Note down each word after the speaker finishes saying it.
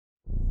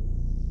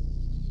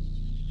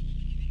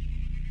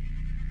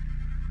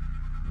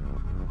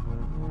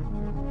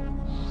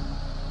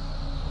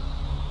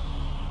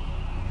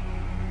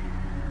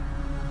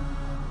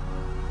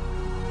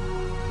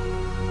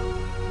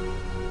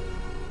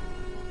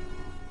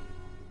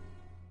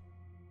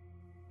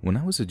When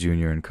I was a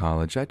junior in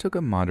college, I took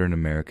a modern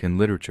American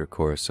literature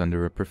course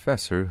under a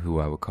professor who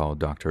I would call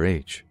Dr.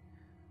 H.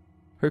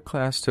 Her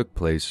class took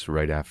place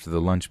right after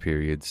the lunch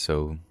period,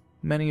 so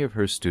many of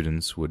her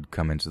students would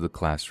come into the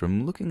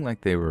classroom looking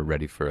like they were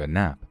ready for a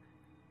nap.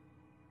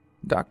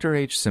 Dr.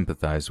 H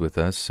sympathized with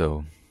us,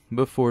 so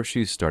before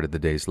she started the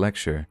day's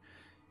lecture,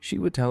 she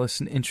would tell us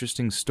an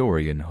interesting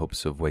story in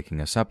hopes of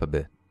waking us up a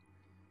bit.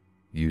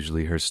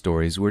 Usually her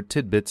stories were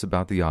tidbits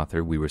about the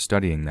author we were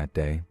studying that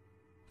day.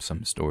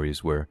 Some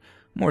stories were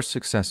more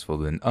successful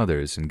than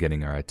others in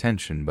getting our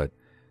attention, but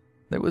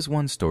there was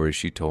one story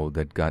she told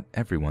that got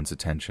everyone's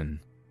attention.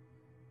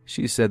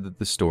 She said that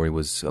the story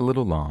was a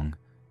little long,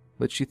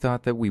 but she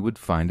thought that we would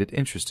find it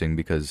interesting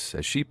because,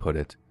 as she put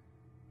it,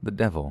 the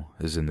devil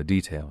is in the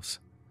details.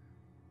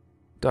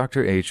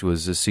 Dr. H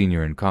was a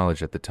senior in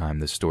college at the time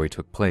this story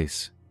took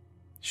place.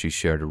 She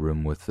shared a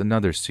room with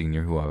another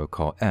senior who I would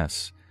call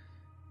S.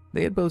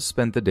 They had both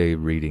spent the day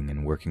reading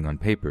and working on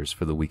papers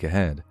for the week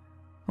ahead,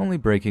 only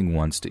breaking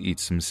once to eat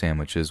some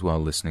sandwiches while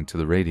listening to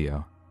the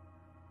radio.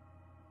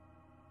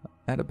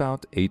 At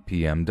about 8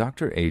 p.m.,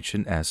 Dr. H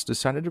and S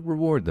decided to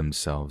reward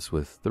themselves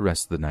with the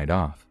rest of the night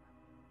off.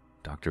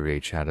 Dr.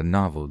 H had a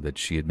novel that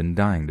she had been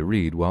dying to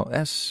read, while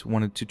S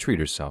wanted to treat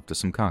herself to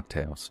some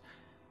cocktails.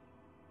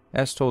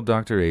 S told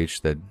Dr.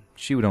 H that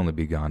she would only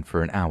be gone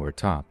for an hour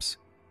tops.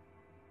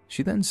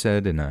 She then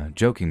said in a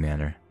joking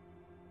manner,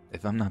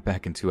 "If I'm not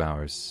back in 2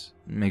 hours,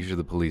 make sure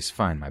the police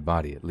find my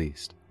body at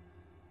least."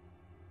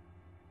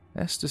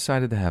 S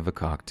decided to have a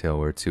cocktail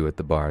or two at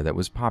the bar that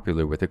was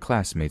popular with her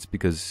classmates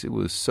because it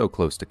was so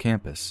close to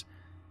campus.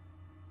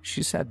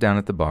 She sat down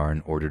at the bar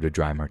and ordered a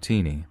dry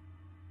martini.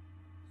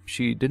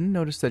 She didn't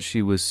notice that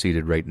she was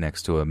seated right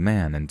next to a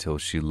man until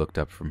she looked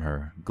up from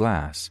her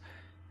glass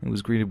and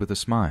was greeted with a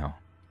smile.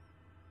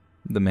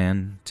 The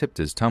man tipped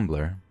his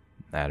tumbler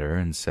at her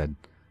and said,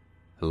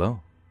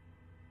 "Hello."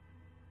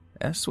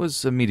 S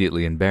was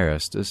immediately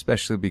embarrassed,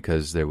 especially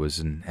because there was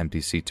an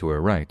empty seat to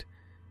her right.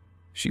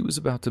 She was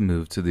about to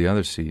move to the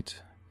other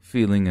seat,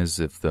 feeling as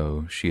if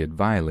though she had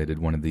violated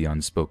one of the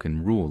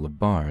unspoken rule of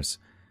bars.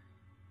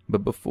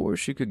 But before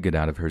she could get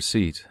out of her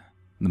seat,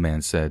 the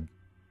man said,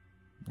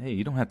 "Hey,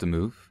 you don't have to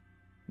move,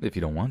 if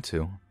you don't want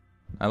to.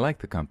 I like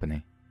the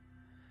company."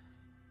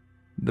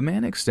 The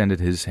man extended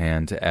his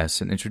hand to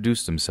S and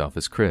introduced himself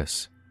as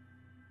Chris.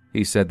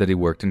 He said that he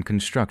worked in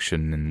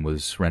construction and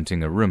was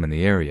renting a room in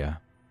the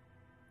area.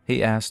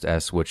 He asked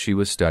S what she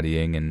was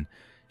studying, and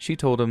she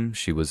told him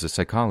she was a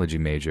psychology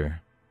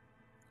major.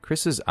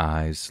 Chris's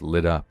eyes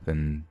lit up,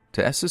 and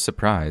to S's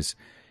surprise,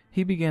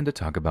 he began to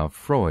talk about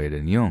Freud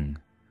and Jung.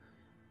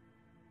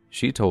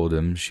 She told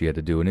him she had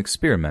to do an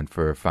experiment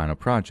for her final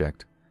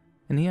project,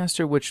 and he asked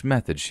her which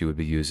method she would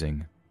be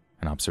using,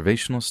 an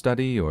observational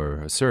study or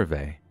a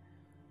survey.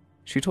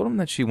 She told him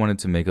that she wanted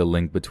to make a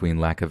link between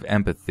lack of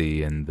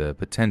empathy and the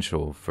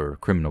potential for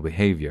criminal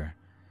behavior.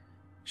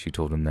 She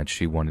told him that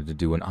she wanted to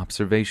do an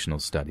observational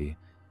study,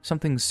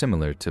 something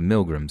similar to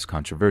Milgram's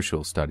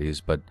controversial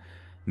studies, but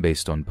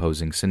based on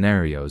posing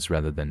scenarios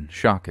rather than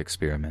shock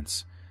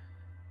experiments.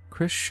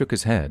 Chris shook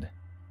his head.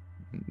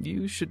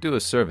 "You should do a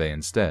survey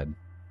instead."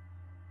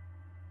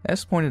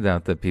 S pointed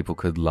out that people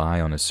could lie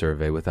on a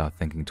survey without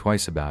thinking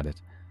twice about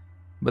it,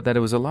 but that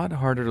it was a lot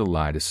harder to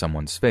lie to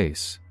someone's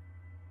face.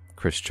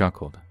 Chris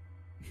chuckled.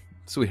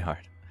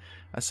 "Sweetheart,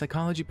 a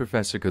psychology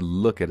professor could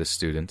look at a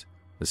student,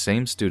 the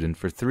same student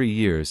for 3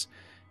 years,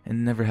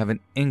 and never have an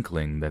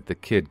inkling that the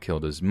kid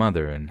killed his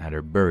mother and had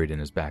her buried in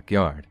his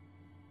backyard.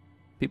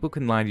 People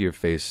can lie to your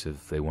face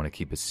if they want to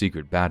keep a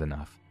secret bad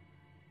enough,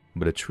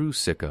 but a true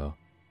sicko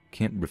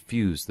can't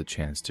refuse the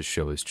chance to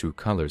show his true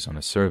colors on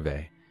a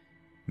survey,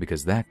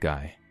 because that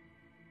guy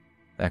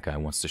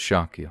wants to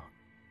shock you."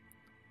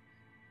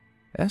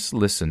 S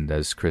listened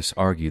as Chris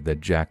argued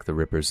that Jack the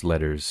Ripper's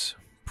letters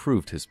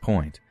proved his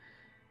point,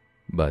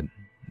 but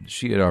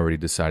she had already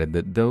decided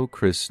that though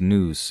Chris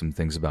knew some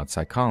things about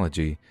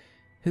psychology,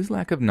 his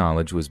lack of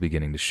knowledge was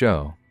beginning to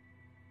show.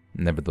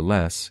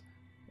 Nevertheless,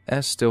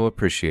 S still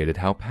appreciated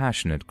how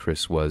passionate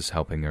Chris was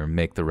helping her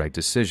make the right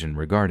decision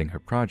regarding her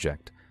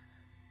project.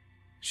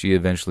 She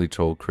eventually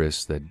told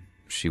Chris that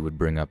she would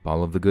bring up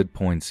all of the good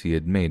points he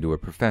had made to her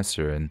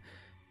professor, and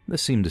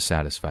this seemed to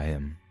satisfy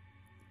him.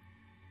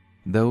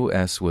 Though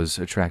S was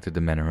attracted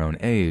to men her own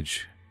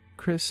age,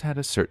 Chris had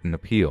a certain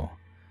appeal.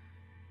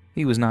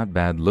 He was not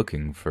bad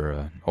looking for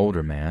an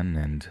older man,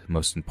 and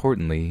most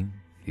importantly,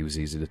 he was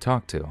easy to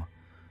talk to.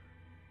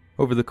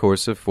 Over the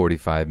course of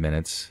 45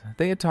 minutes,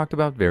 they had talked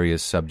about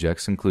various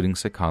subjects including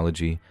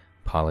psychology,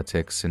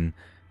 politics, and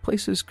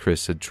places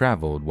Chris had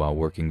traveled while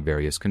working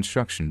various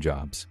construction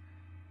jobs.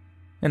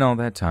 In all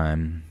that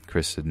time,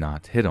 Chris had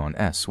not hit on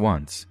S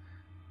once.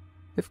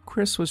 If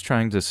Chris was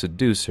trying to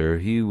seduce her,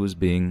 he was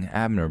being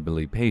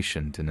admirably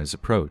patient in his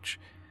approach.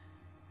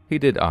 He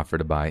did offer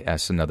to buy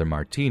S another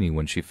martini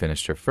when she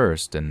finished her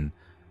first, and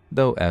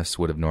though S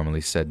would have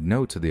normally said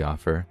no to the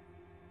offer,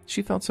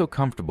 she felt so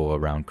comfortable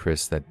around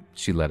Chris that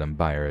she let him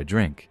buy her a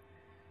drink.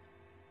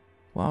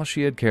 While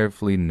she had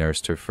carefully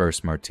nursed her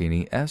first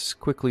martini, S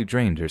quickly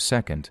drained her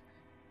second,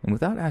 and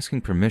without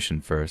asking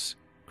permission first,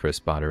 Chris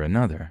bought her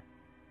another.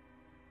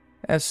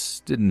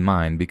 S didn't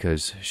mind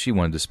because she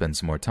wanted to spend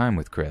some more time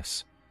with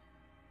Chris.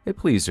 It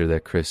pleased her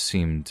that Chris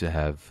seemed to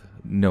have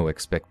no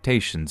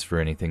expectations for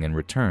anything in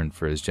return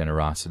for his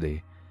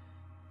generosity.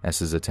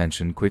 S's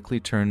attention quickly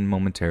turned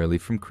momentarily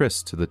from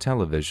Chris to the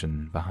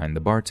television behind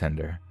the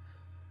bartender.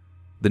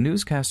 The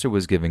newscaster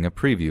was giving a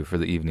preview for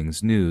the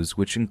evening's news,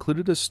 which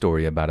included a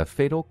story about a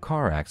fatal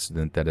car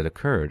accident that had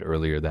occurred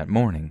earlier that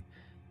morning.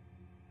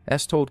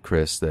 S told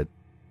Chris that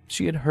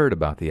she had heard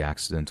about the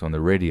accident on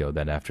the radio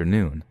that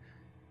afternoon.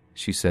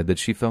 She said that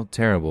she felt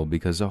terrible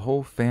because a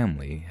whole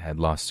family had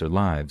lost their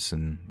lives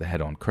in the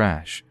head-on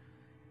crash.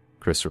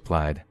 Chris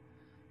replied,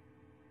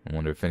 "I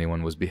wonder if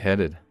anyone was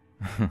beheaded,"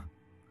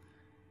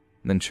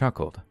 then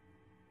chuckled.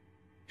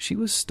 She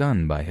was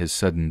stunned by his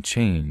sudden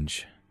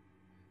change.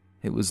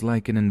 It was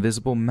like an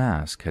invisible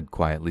mask had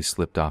quietly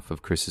slipped off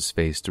of Chris's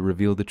face to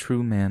reveal the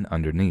true man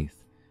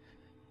underneath.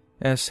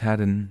 S had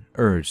an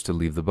urge to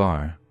leave the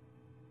bar,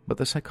 but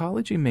the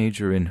psychology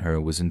major in her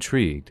was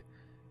intrigued.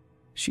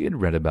 She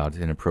had read about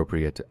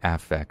inappropriate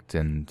affect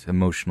and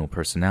emotional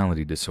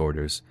personality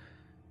disorders,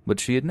 but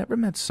she had never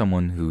met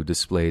someone who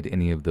displayed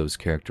any of those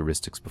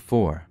characteristics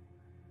before.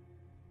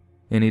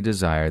 Any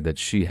desire that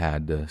she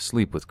had to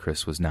sleep with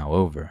Chris was now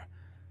over,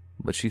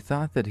 but she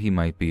thought that he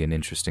might be an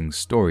interesting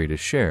story to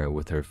share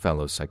with her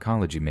fellow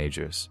psychology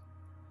majors.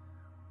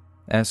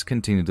 S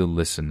continued to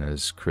listen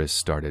as Chris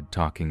started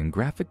talking in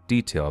graphic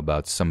detail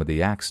about some of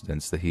the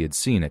accidents that he had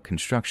seen at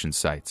construction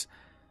sites,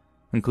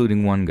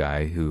 including one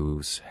guy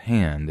whose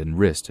hand and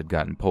wrist had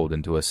gotten pulled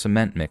into a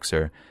cement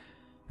mixer,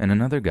 and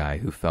another guy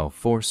who fell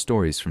 4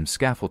 stories from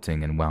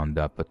scaffolding and wound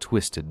up a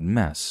twisted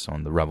mess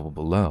on the rubble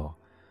below.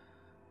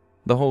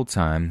 The whole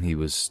time he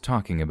was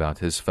talking about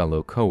his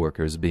fellow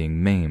coworkers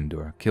being maimed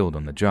or killed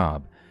on the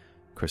job,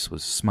 Chris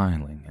was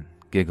smiling and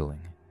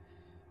giggling.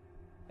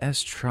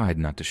 S tried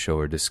not to show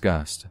her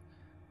disgust,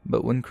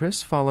 but when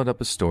Chris followed up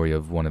a story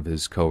of one of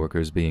his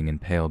coworkers being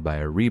impaled by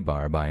a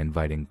rebar by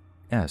inviting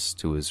S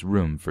to his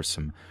room for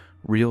some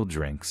real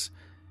drinks,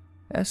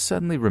 S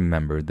suddenly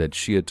remembered that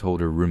she had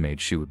told her roommate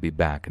she would be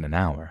back in an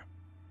hour.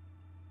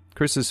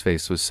 Chris's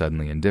face was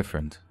suddenly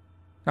indifferent.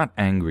 Not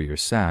angry or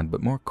sad,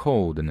 but more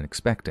cold and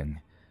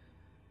expecting.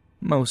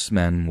 Most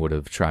men would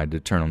have tried to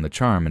turn on the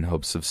charm in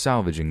hopes of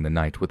salvaging the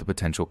night with a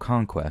potential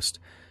conquest,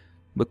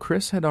 but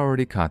Chris had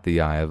already caught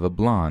the eye of a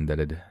blonde that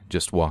had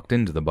just walked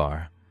into the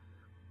bar.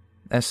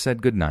 S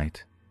said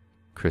goodnight.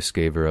 Chris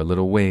gave her a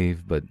little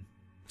wave, but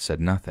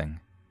said nothing.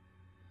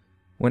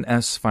 When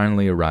S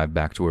finally arrived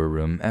back to her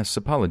room, S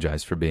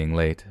apologized for being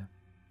late.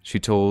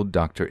 She told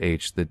Dr.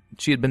 H that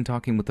she had been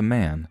talking with a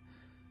man.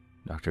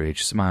 Dr.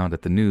 H smiled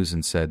at the news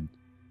and said,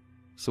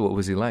 "So what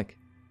was he like?"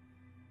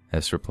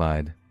 S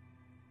replied,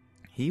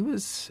 "He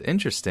was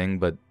interesting,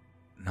 but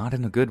not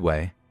in a good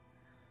way."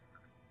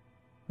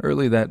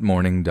 Early that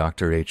morning,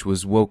 Dr. H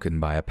was woken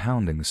by a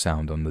pounding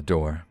sound on the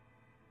door.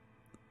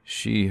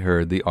 She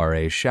heard the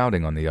RA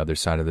shouting on the other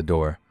side of the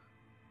door,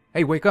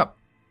 "Hey, wake up!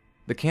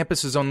 The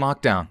campus is on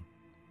lockdown!"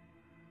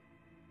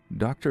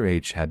 Dr.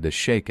 H had to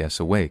shake S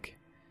awake.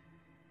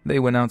 They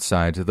went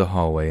outside to the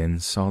hallway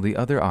and saw the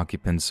other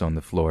occupants on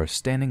the floor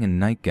standing in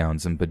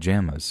nightgowns and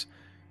pajamas,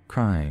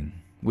 crying,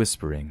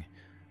 whispering,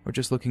 or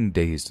just looking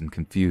dazed and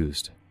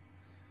confused.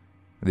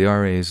 The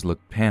RAs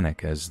looked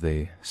panicked as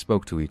they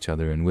spoke to each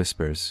other in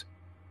whispers.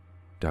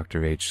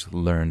 Dr. H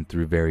learned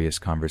through various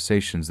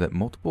conversations that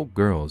multiple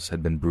girls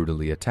had been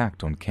brutally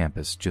attacked on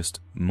campus just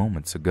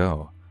moments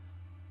ago.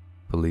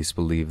 Police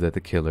believed that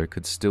the killer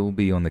could still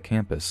be on the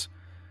campus.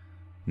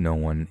 No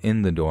one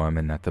in the dorm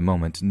and at the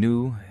moment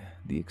knew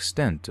the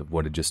extent of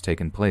what had just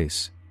taken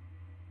place.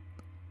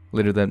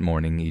 Later that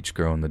morning, each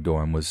girl in the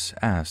dorm was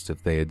asked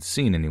if they had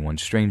seen anyone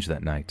strange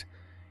that night.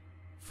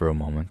 For a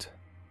moment,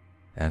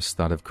 S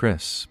thought of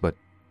Chris, but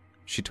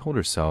she told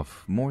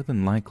herself, more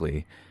than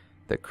likely,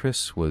 that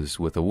Chris was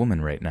with a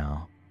woman right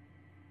now.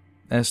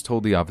 S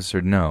told the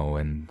officer no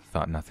and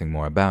thought nothing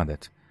more about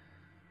it.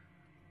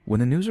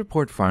 When a news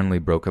report finally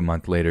broke a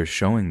month later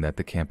showing that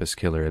the campus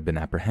killer had been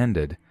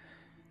apprehended,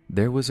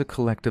 there was a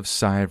collective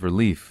sigh of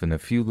relief and a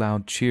few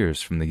loud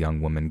cheers from the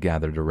young woman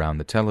gathered around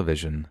the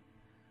television.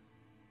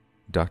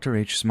 Dr.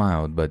 H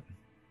smiled, but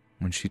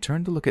when she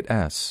turned to look at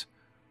S,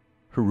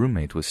 her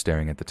roommate was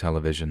staring at the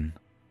television.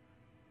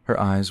 Her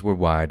eyes were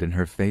wide and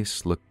her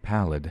face looked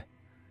pallid.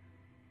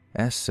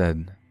 S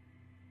said,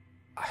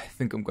 "I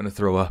think I'm going to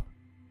throw up."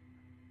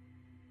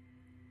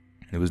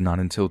 It was not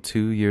until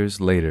 2 years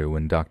later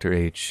when Dr.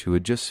 H, who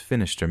had just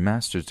finished her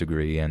master's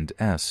degree, and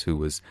S, who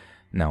was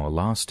now a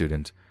law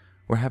student,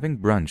 were having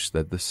brunch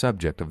that the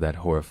subject of that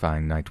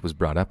horrifying night was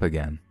brought up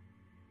again.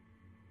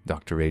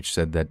 Dr. H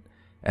said that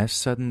S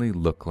suddenly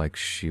looked like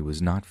she was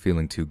not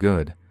feeling too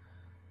good.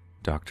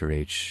 Dr.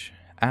 H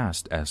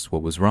asked S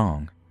what was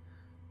wrong.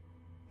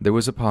 There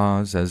was a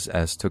pause as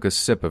S took a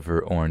sip of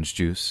her orange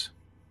juice.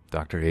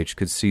 Dr. H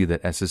could see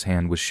that S's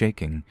hand was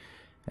shaking,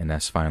 and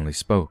S finally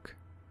spoke.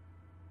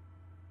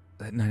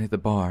 "That night at the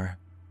bar,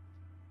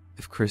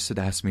 if Chris had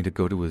asked me to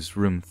go to his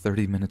room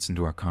 30 minutes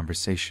into our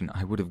conversation,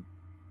 I would have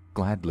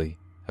gladly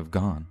have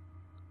gone.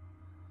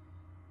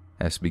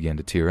 S began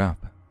to tear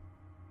up.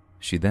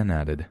 She then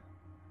added,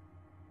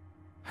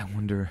 I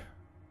wonder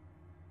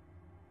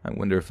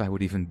if I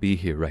would even be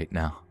here right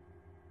now.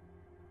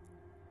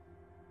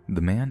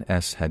 The man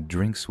S had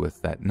drinks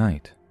with that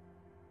night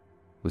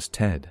was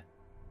Ted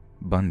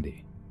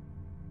Bundy.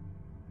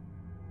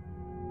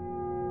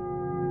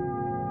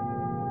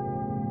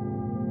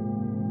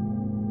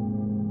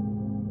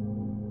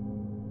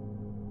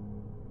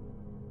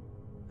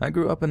 I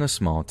grew up in a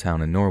small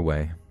town in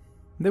Norway.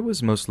 There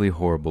was mostly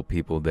horrible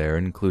people there,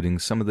 including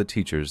some of the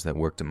teachers that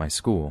worked at my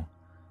school.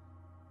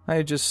 I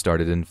had just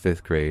started in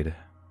 5th grade.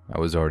 I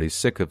was already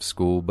sick of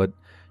school, but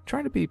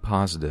trying to be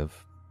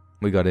positive.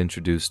 We got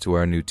introduced to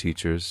our new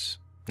teachers.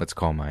 Let's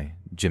call my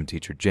gym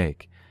teacher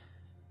Jake.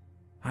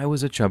 I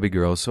was a chubby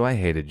girl, so I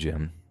hated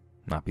gym.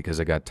 Not because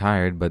I got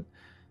tired, but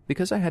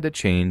because I had to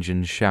change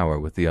and shower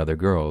with the other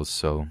girls,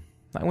 so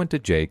I went to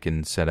Jake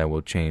and said I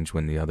will change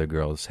when the other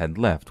girls had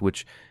left,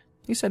 which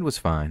he said was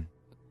fine.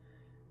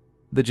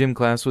 The gym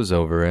class was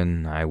over,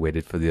 and I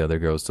waited for the other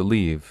girls to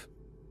leave.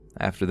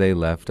 After they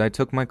left, I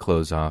took my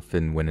clothes off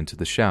and went into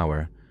the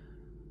shower.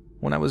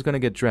 When I was going to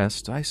get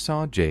dressed, I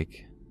saw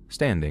Jake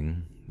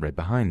standing right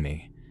behind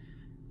me.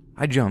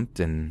 I jumped,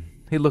 and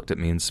he looked at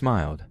me and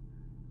smiled.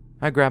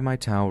 I grabbed my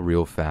towel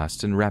real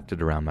fast and wrapped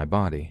it around my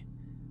body.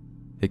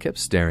 He kept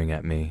staring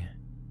at me,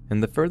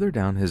 and the further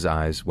down his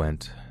eyes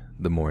went,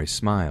 the more he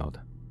smiled.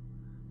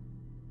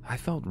 I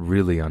felt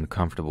really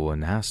uncomfortable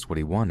and asked what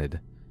he wanted.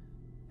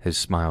 His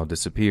smile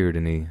disappeared,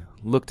 and he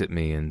looked at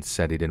me and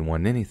said he didn't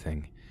want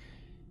anything.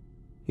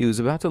 He was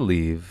about to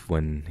leave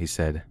when he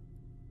said,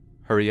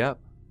 "Hurry up,"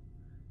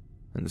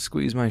 and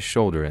squeezed my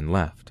shoulder and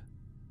left.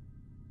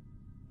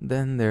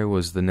 Then there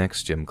was the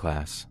next gym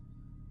class.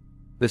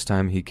 This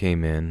time he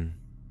came in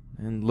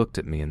and looked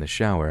at me in the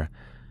shower.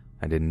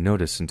 I didn't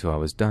notice until I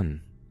was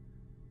done.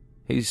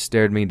 He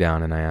stared me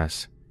down and I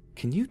asked,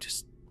 "Can you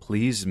just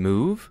please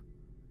move?"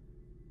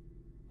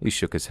 He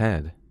shook his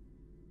head,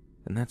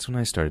 and that's when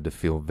I started to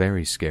feel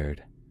very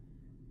scared.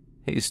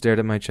 He stared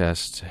at my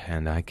chest,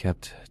 and I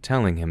kept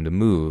telling him to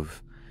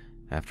move.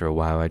 After a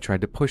while, I tried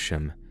to push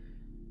him,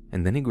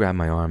 and then he grabbed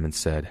my arm and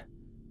said,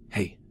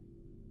 "Hey,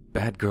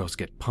 bad girls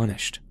get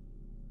punished."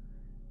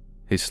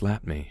 He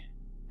slapped me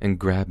and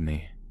grabbed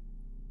me.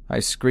 I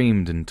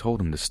screamed and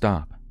told him to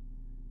stop.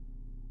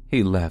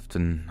 He left,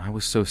 and I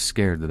was so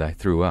scared that I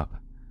threw up.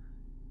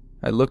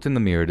 I looked in the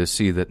mirror to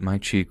see that my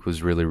cheek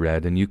was really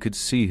red, and you could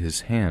see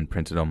his hand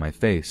printed on my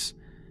face.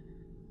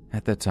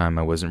 At that time,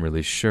 I wasn't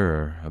really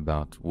sure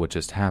about what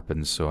just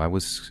happened, so I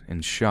was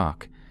in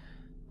shock.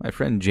 My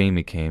friend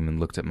Jamie came and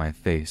looked at my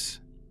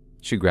face.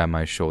 She grabbed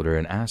my shoulder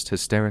and asked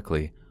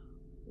hysterically,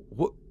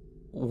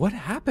 What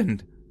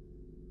happened?"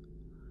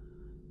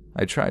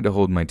 I tried to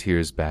hold my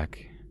tears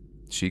back.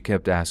 She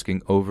kept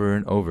asking over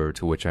and over,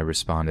 to which I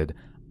responded,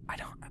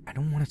 I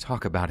don't want to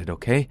talk about it,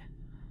 okay?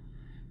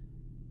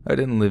 I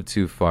didn't live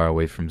too far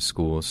away from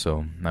school,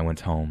 so I went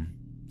home,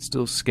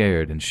 still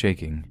scared and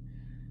shaking.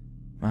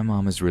 My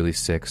mom is really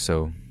sick,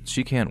 so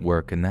she can't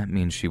work, and that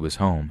means she was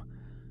home.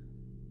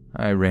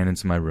 I ran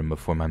into my room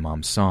before my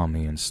mom saw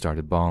me and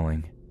started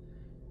bawling.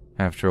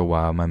 After a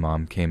while, my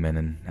mom came in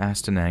and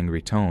asked in an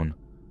angry tone,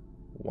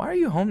 "Why are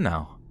you home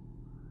now?"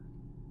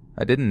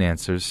 I didn't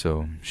answer,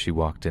 so she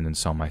walked in and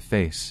saw my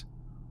face.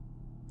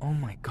 "Oh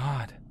my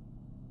God,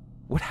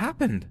 what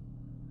happened?"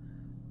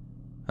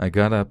 I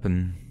got up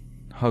and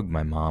hugged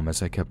my mom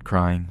as I kept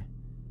crying.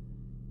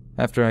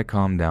 After I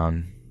calmed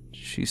down,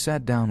 she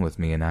sat down with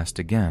me and asked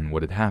again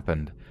what had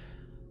happened.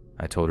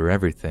 I told her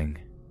everything.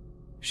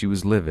 She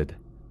was livid.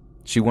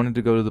 She wanted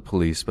to go to the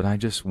police, but I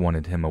just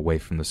wanted him away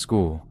from the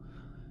school.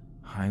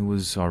 I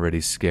was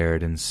already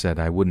scared and said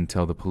I wouldn't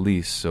tell the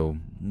police, so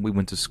we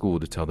went to school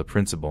to tell the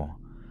principal.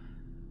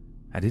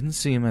 I didn't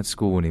see him at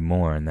school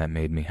anymore, and that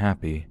made me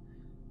happy,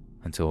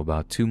 until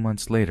about 2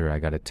 months later I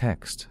got a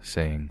text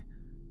saying,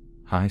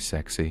 "Hi,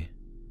 sexy."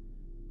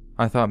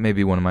 I thought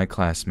maybe one of my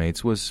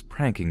classmates was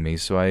pranking me,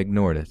 so I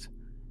ignored it.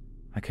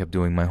 I kept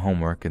doing my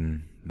homework,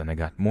 and then I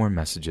got more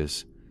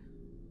messages.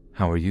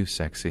 "How are you,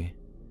 sexy?"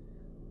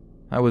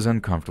 I was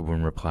uncomfortable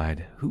and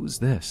replied, "Who's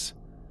this?"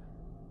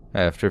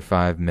 After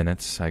 5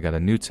 minutes, I got a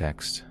new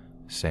text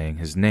saying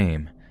his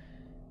name.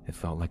 It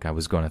felt like I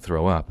was going to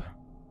throw up.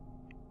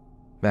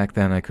 Back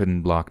then, I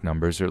couldn't block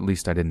numbers, or at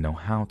least I didn't know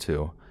how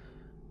to.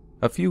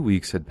 A few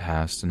weeks had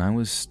passed, and I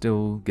was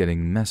still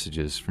getting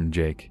messages from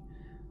Jake.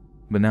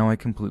 But now I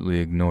completely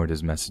ignored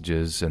his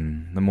messages,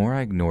 and the more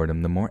I ignored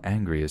him, the more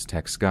angry his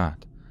texts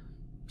got.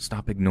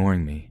 "Stop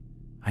ignoring me.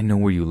 I know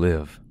where you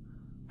live.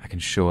 I can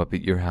show up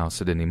at your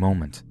house at any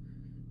moment.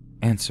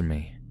 Answer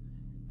me,"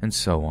 and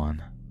so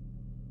on.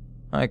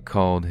 I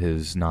called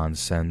his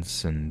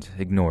nonsense and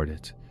ignored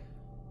it.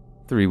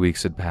 3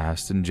 weeks had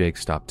passed, and Jake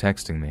stopped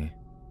texting me.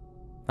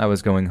 I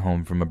was going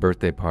home from a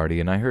birthday party,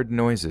 and I heard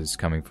noises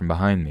coming from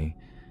behind me,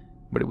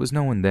 but it was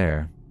no one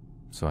there,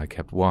 so I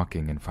kept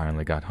walking and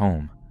finally got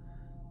home.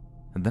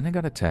 And then I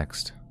got a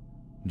text.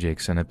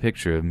 Jake sent a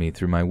picture of me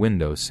through my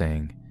window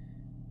saying,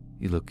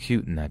 "You look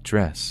cute in that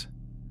dress."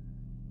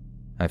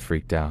 I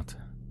freaked out.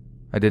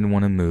 I didn't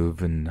want to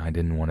move and I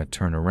didn't want to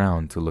turn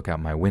around to look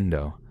out my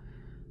window,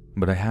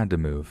 but I had to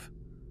move,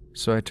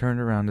 so I turned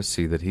around to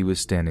see that he was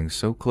standing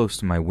so close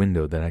to my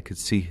window that I could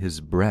see his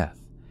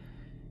breath.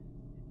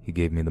 He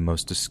gave me the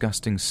most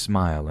disgusting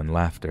smile and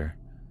laughter.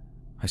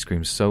 I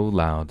screamed so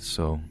loud,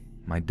 so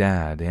my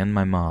dad and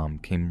my mom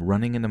came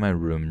running into my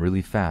room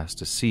really fast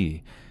to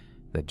see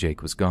that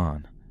Jake was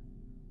gone.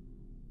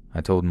 I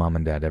told Mom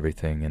and Dad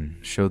everything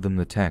and showed them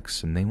the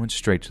text, and they went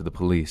straight to the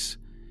police.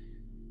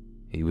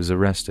 He was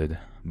arrested,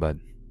 but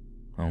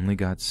only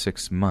got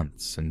 6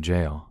 months in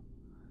jail.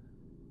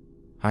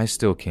 I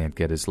still can't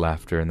get his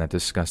laughter and that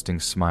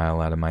disgusting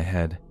smile out of my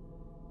head.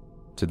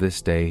 To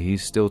this day, he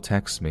still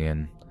texts me,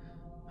 and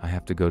I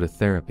have to go to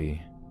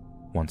therapy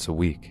once a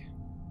week.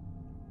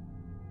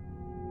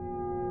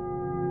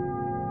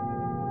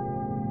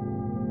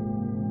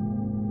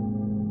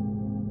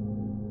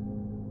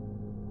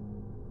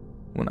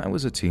 When I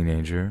was a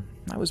teenager,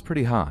 I was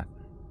pretty hot.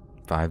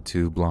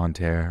 5'2", blonde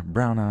hair,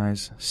 brown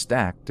eyes,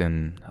 stacked,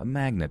 and a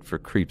magnet for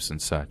creeps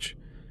and such.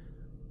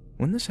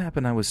 When this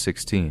happened, I was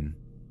 16.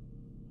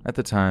 At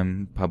the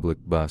time, public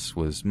bus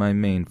was my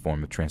main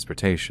form of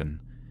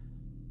transportation.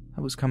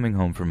 I was coming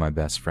home from my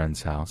best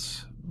friend's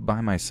house, by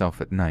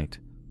myself at night.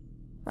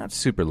 Not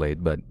super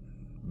late, but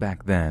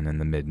back then, in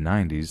the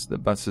mid-90s, the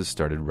buses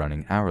started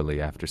running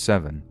hourly after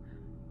 7.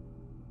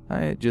 I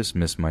had just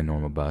missed my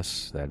normal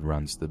bus that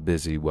runs the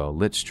busy,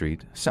 well-lit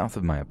street south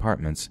of my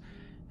apartments,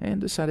 and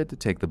decided to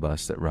take the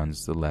bus that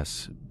runs the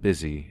less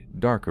busy,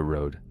 darker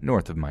road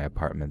north of my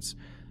apartments,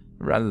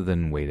 rather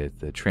than wait at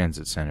the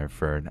transit center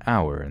for an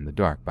hour in the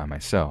dark by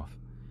myself.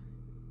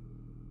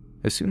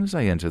 As soon as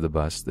I enter the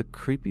bus, the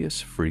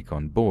creepiest freak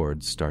on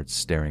board starts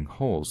staring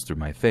holes through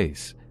my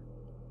face.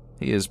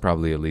 He is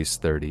probably at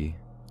least 30,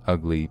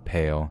 ugly,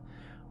 pale,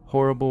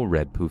 horrible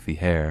red poofy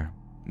hair,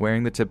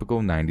 wearing the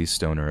typical 90s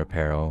stoner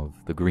apparel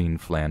of the green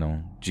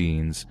flannel,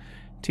 jeans,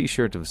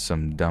 t-shirt of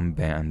some dumb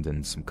band,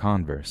 and some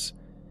Converse.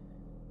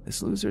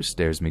 This loser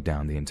stares me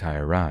down the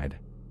entire ride.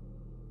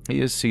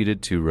 He is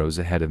seated 2 rows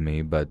ahead of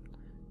me, but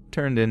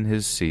turned in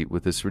his seat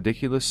with this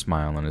ridiculous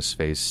smile on his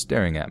face,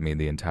 staring at me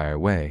the entire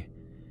way.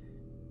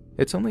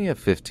 It's only a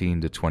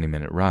 15 to 20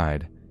 minute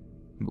ride,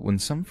 but when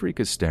some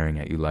freak is staring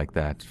at you like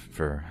that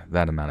for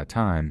that amount of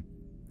time,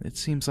 it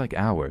seems like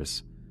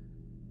hours.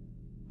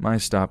 My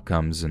stop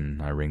comes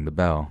and I ring the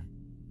bell.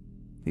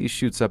 He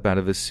shoots up out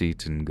of his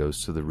seat and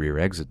goes to the rear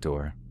exit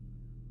door.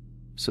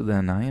 So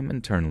then I am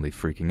internally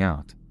freaking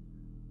out.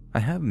 I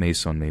have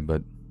mace on me,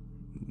 but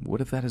what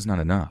if that is not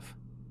enough?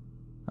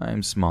 I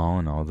am small,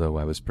 and although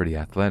I was pretty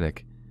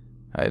athletic,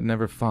 I had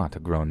never fought a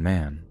grown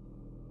man.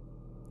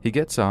 He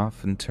gets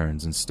off and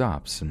turns and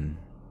stops and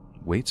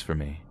waits for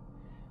me,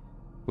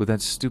 with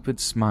that stupid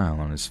smile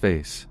on his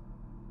face.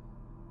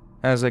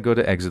 As I go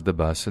to exit the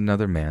bus,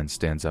 another man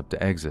stands up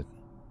to exit.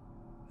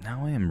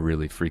 Now I am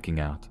really freaking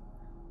out.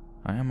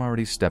 I am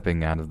already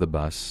stepping out of the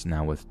bus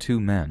now with 2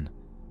 men,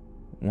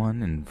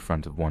 one in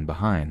front of one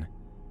behind.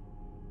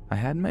 I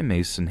had my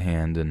mace in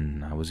hand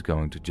and I was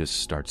going to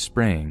just start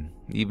spraying,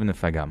 even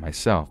if I got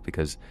myself,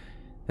 because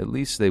at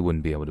least they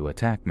wouldn't be able to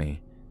attack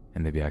me,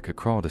 and maybe I could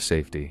crawl to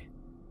safety.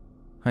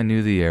 I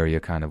knew the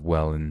area kind of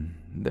well, and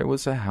there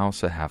was a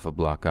house a half a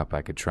block up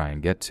I could try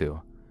and get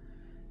to.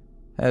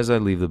 As I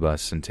leave the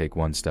bus and take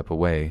 1 step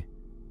away,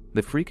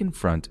 the freak in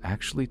front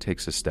actually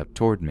takes a step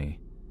toward me,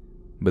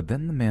 but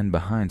then the man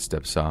behind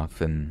steps off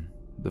and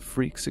the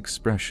freak's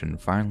expression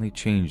finally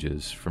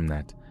changes from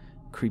that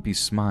creepy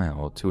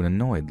smile to an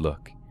annoyed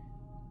look.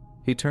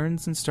 He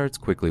turns and starts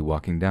quickly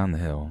walking down the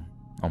hill,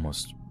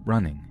 almost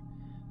running.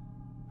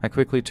 I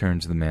quickly turn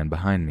to the man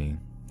behind me.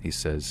 He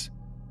says,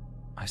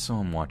 "I saw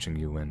him watching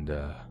you and,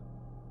 I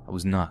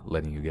was not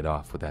letting you get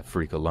off with that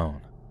freak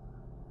alone."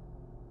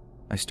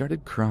 I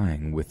started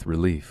crying with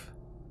relief,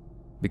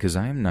 because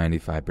I am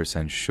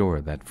 95%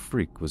 sure that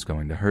freak was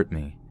going to hurt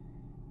me.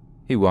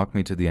 He walked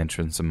me to the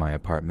entrance of my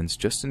apartments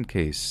just in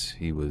case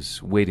he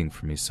was waiting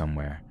for me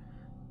somewhere.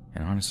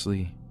 And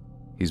honestly,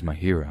 he's my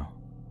hero.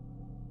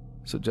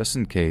 So just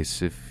in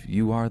case, if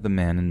you are the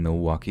man in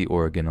Milwaukee,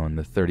 Oregon on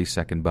the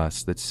 32nd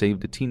bus that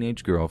saved a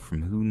teenage girl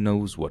from who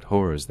knows what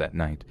horrors that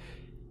night,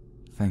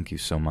 thank you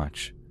so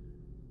much.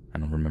 I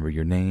don't remember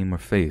your name or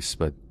face,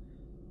 but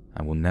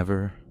I will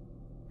never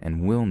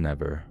and will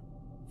never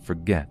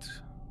forget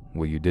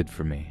what you did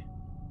for me.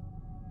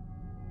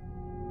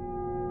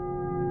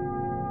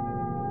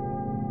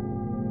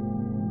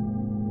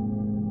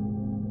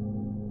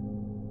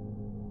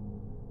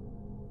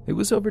 It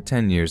was over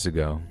 10 years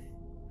ago.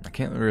 I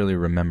can't really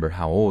remember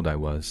how old I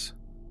was.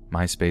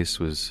 MySpace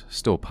was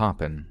still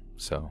poppin',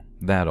 so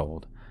that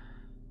old.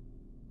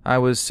 I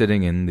was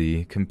sitting in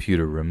the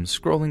computer room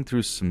scrolling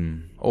through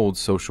some old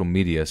social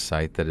media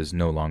site that is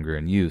no longer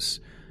in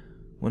use,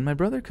 when my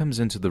brother comes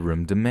into the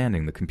room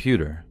demanding the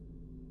computer.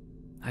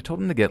 I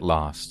told him to get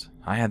lost.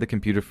 I had the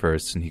computer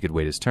first and he could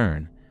wait his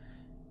turn.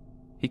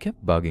 He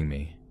kept bugging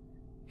me.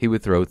 He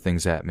would throw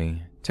things at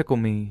me, tickle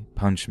me,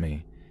 punch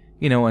me.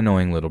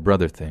 Annoying little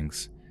brother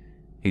things.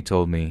 He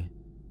told me,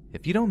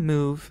 "If you don't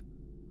move,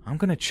 I'm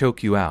gonna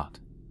choke you out.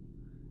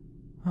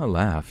 I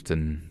laughed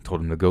and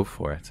told him to go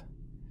for it.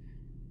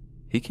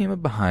 He came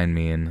up behind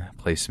me and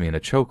placed me in a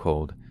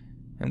chokehold,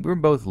 and we were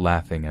both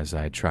laughing as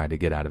I tried to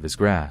get out of his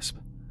grasp.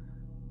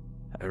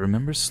 I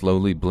remember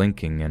slowly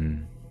blinking,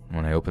 and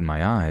when I opened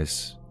my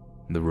eyes,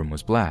 the room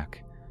was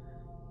black.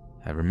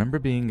 I remember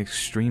being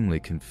extremely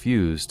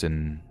confused,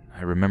 and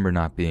I remember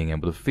not being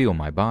able to feel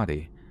my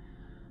body.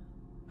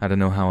 I don't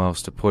know how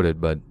else to put it,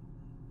 but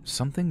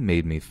something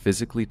made me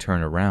physically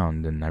turn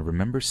around, and I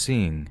remember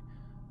seeing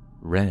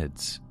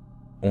reds,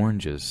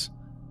 oranges.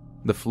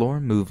 The floor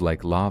moved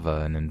like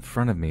lava, and in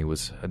front of me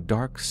was a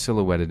dark,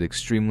 silhouetted,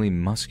 extremely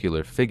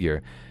muscular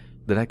figure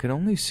that I could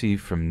only see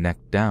from neck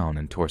down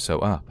and torso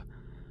up.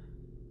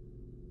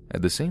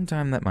 At the same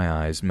time that my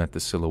eyes met the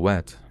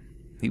silhouette,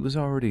 he was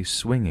already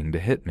swinging to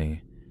hit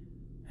me,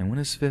 and when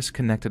his fist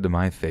connected to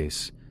my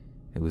face,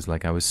 it was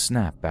like I was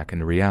snapped back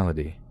into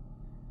reality.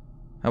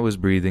 I was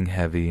breathing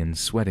heavy and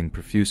sweating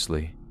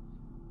profusely.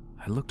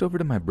 I looked over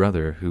to my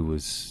brother, who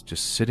was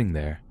just sitting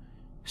there,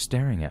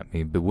 staring at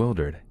me,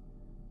 bewildered.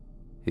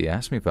 He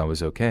asked me if I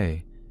was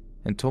okay,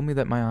 and told me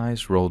that my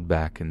eyes rolled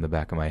back in the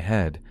back of my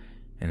head,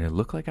 and it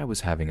looked like I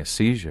was having a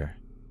seizure.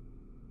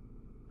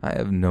 I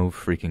have no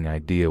freaking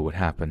idea what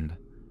happened,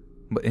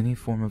 but any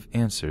form of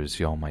answers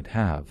y'all might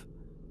have,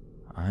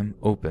 I'm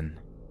open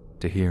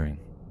to hearing.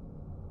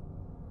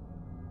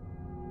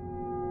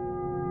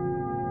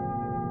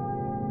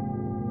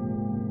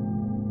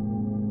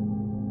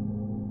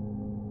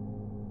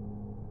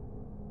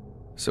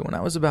 So when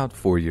I was about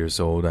 4 years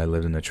old, I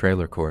lived in a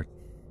trailer court.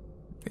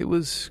 It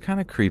was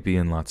kind of creepy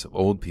and lots of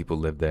old people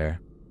lived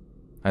there.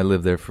 I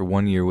lived there for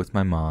 1 year with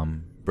my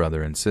mom,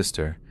 brother, and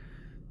sister,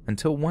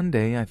 until one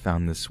day I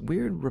found this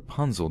weird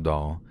Rapunzel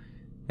doll,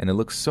 and it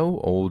looked so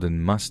old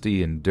and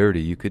musty and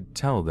dirty you could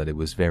tell that it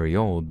was very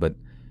old, but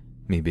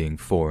me being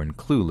 4 and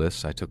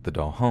clueless, I took the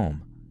doll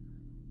home.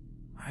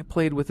 I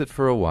played with it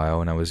for a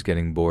while and I was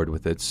getting bored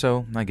with it,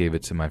 so I gave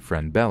it to my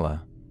friend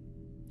Bella.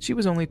 She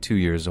was only 2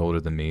 years older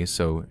than me,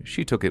 so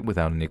she took it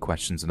without any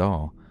questions at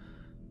all.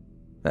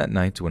 That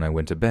night when I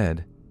went to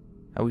bed,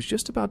 I was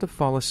just about to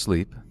fall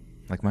asleep,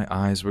 like my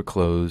eyes were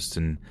closed,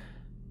 and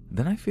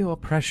then I feel a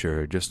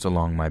pressure just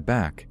along my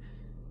back,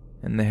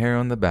 and the hair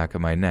on the back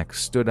of my neck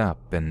stood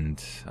up,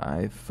 and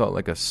I felt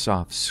like a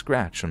soft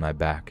scratch on my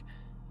back.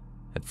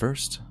 At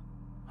first,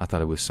 I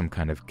thought it was some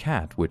kind of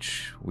cat,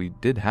 which we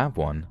did have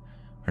one.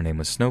 Her name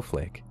was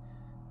Snowflake.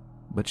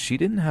 But she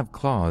didn't have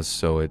claws,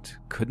 so it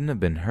couldn't have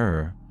been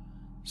her.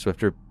 So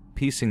after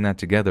piecing that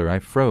together, I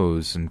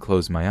froze and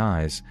closed my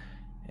eyes,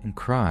 and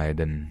cried,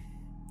 and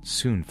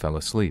soon fell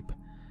asleep.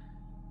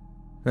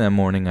 That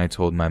morning I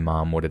told my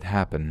mom what had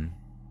happened.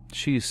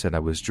 She said I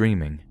was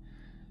dreaming.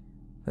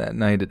 That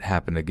night it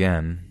happened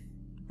again,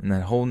 and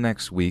that whole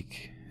next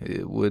week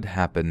it would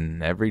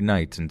happen every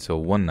night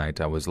until one night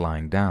I was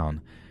lying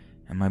down,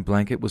 and my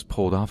blanket was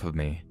pulled off of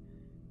me,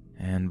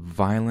 and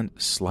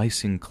violent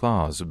slicing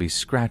claws would be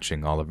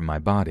scratching all over my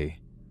body.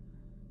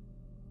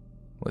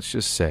 Let's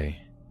just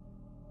say,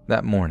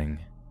 that morning,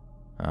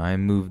 I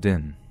moved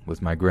in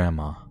with my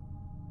grandma.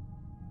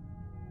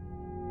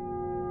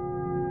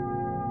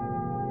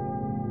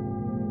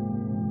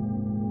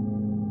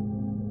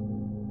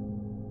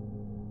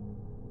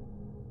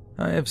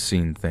 I have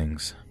seen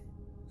things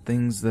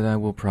that I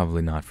will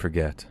probably not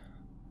forget.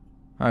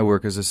 I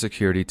work as a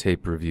security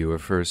tape reviewer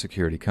for a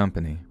security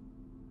company.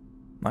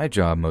 My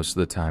job most of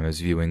the time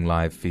is viewing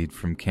live feed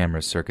from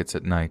camera circuits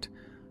at night,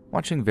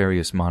 watching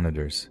various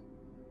monitors.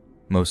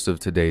 Most of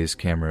today's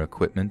camera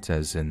equipment,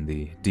 as in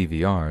the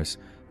DVRs,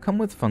 come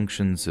with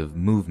functions of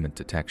movement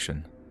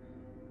detection.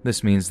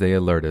 This means they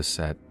alert us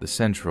at the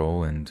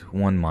central, and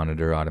one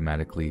monitor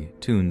automatically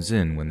tunes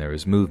in when there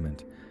is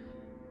movement.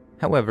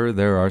 However,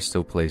 there are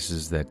still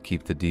places that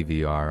keep the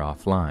DVR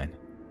offline.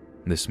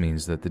 This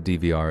means that the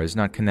DVR is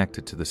not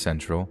connected to the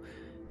central,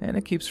 and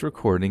it keeps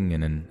recording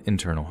in an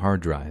internal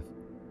hard drive.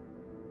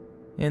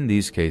 In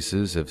these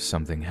cases, if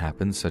something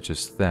happens, such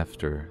as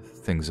theft or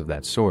things of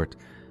that sort,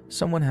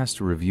 someone has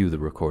to review the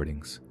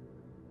recordings.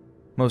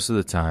 Most of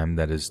the time,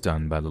 that is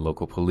done by the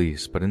local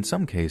police, but in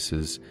some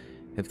cases,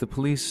 if the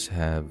police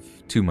have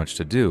too much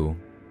to do,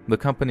 the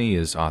company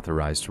is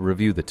authorized to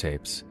review the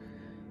tapes.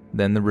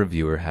 Then the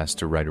reviewer has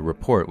to write a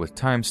report with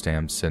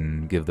timestamps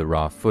and give the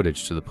raw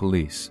footage to the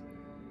police.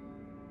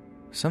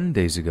 Some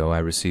days ago, I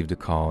received a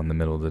call in the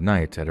middle of the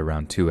night at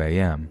around 2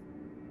 a.m.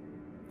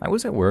 I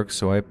was at work,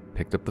 so I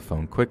picked up the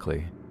phone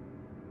quickly.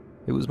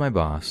 It was my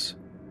boss.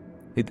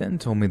 He then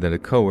told me that a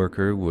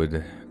coworker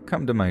would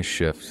come to my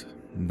shift,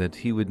 that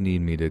he would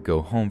need me to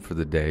go home for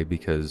the day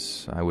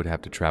because I would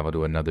have to travel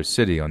to another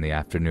city on the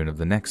afternoon of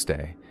the next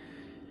day.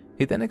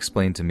 He then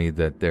explained to me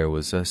that there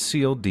was a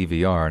sealed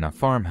DVR in a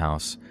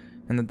farmhouse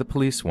and that the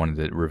police wanted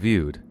it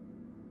reviewed.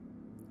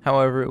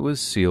 However, it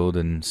was sealed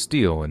in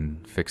steel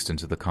and fixed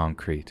into the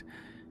concrete,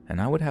 and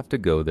I would have to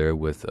go there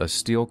with a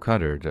steel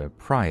cutter to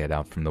pry it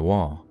out from the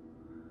wall.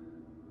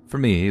 For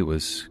me, it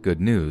was good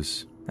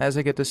news, as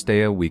I get to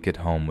stay a week at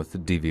home with the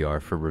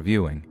DVR for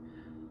reviewing.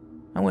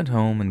 I went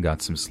home and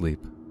got some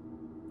sleep.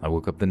 I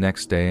woke up the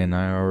next day and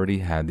I already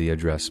had the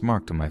address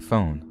marked on my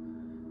phone.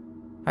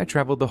 I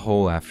traveled the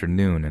whole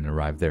afternoon and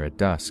arrived there at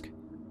dusk.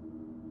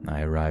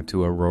 I arrived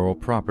to a rural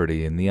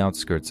property in the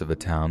outskirts of a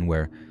town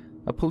where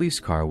a police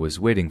car was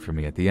waiting for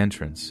me at the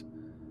entrance.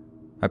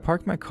 I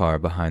parked my car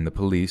behind the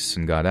police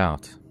and got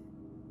out.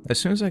 As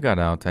soon as I got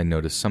out, I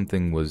noticed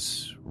something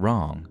was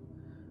wrong.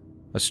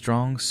 A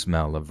strong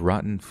smell of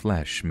rotten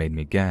flesh made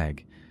me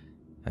gag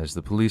as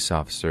the police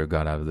officer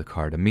got out of the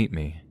car to meet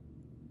me.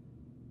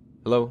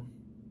 "Hello,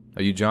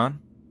 are you John?"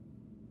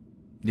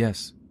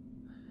 "Yes."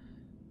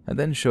 I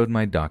then showed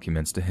my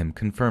documents to him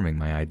confirming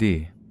my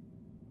ID.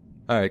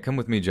 "Alright, come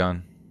with me,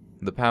 John.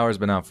 The power's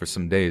been out for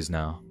some days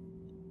now."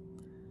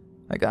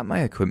 I got my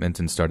equipment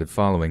and started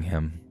following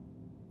him.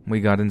 We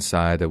got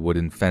inside a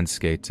wooden fence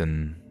gate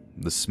and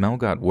the smell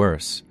got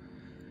worse.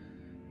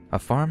 A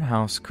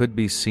farmhouse could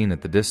be seen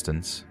at the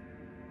distance.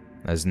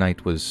 As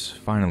night was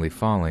finally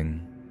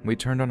falling, we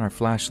turned on our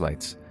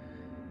flashlights.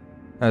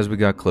 As we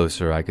got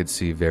closer, I could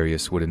see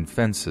various wooden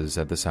fences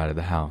at the side of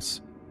the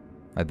house.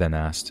 I then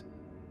asked,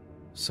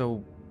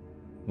 "So,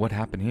 what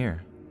happened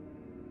here?"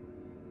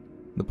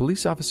 The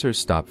police officer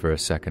stopped for a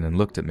second and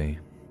looked at me.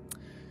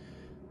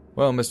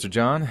 "Well, Mr.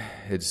 John,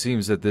 it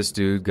seems that this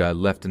dude got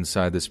left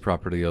inside this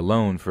property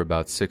alone for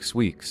about 6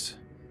 weeks,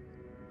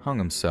 hung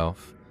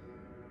himself,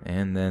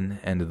 and then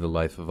ended the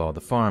life of all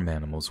the farm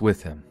animals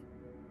with him."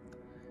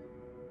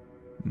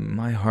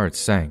 My heart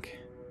sank.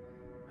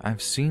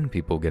 I've seen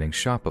people getting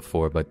shot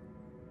before, but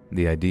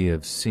the idea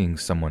of seeing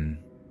someone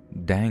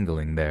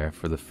dangling there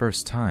for the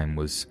first time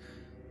was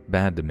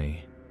bad to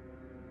me.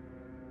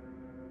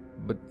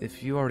 "But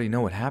if you already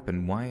know what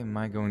happened, why am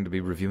I going to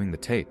be reviewing the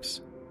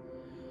tapes?"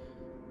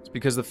 "It's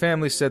because the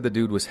family said the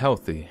dude was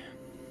healthy.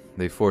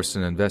 They forced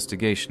an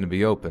investigation to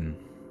be open.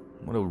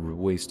 What a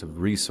waste of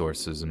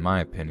resources, in my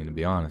opinion, to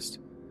be honest."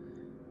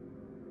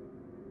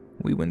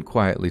 We went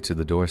quietly to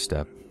the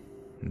doorstep.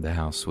 The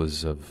house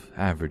was of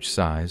average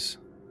size,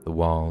 the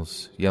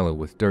walls yellow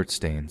with dirt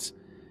stains.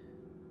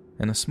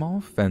 In a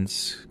small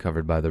fence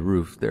covered by the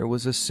roof, there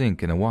was a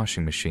sink and a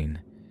washing machine.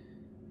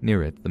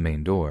 Near it, the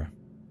main door.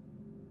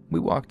 We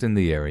walked in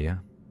the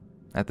area.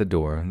 At the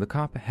door, the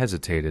cop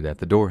hesitated at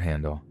the door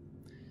handle.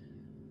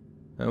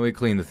 "We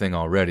cleaned the thing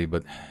already,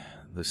 but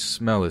the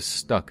smell is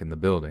stuck in the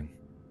building."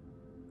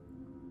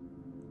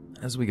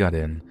 As we got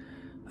in,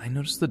 I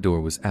noticed the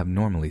door was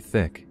abnormally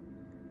thick.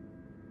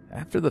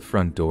 After the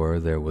front door,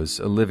 there was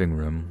a living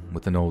room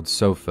with an old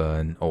sofa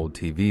and old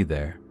TV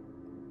there.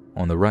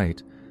 On the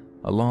right,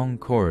 a long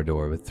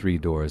corridor with 3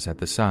 doors at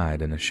the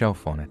side and a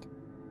shelf on it.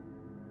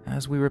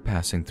 As we were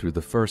passing through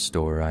the first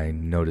door, I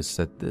noticed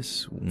that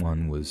this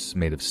one was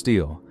made of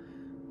steel.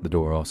 The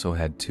door also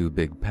had 2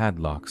 big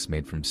padlocks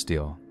made from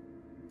steel.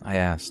 I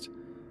asked,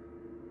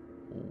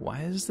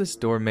 "Why is this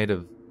door made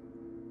of—"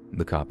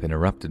 The cop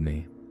interrupted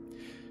me.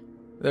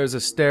 "There's a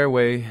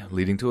stairway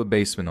leading to a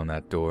basement on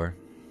that door.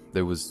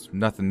 There was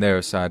nothing there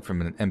aside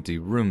from an empty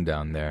room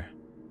down there."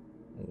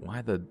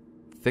 "Why the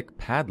thick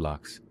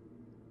padlocks?"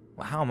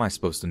 "Well, how am I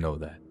supposed to know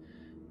that?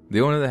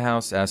 The owner of the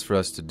house asked for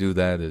us to do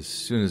that as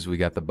soon as we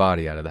got the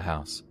body out of the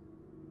house."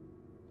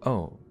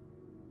 "Oh,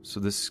 so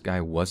this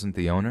guy wasn't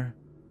the owner?"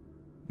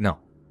 "No,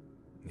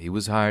 he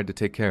was hired to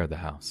take care of the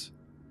house."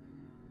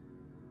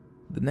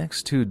 The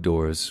next 2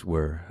 doors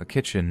were a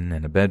kitchen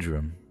and a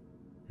bedroom.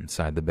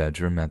 Inside the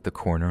bedroom, at the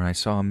corner, I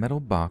saw a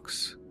metal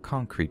box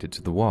concreted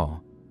to the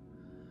wall.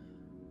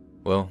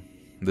 "Well,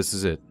 this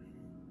is it."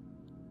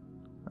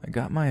 I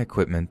got my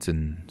equipment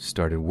and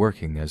started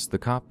working as the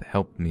cop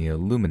helped me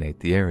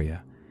illuminate the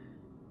area.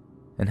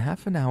 In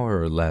half an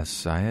hour or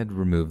less, I had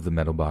removed the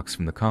metal box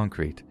from the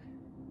concrete.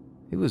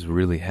 It was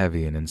really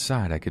heavy, and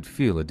inside I could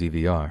feel a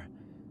DVR,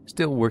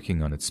 still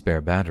working on its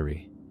spare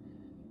battery.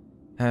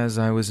 As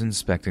I was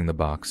inspecting the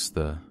box,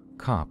 the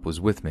cop was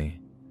with me.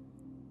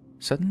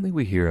 Suddenly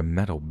we hear a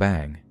metal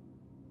bang.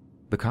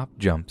 The cop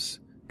jumps,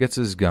 gets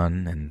his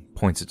gun, and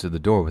points it to the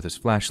door with his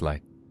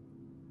flashlight.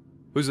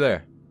 "Who's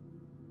there?"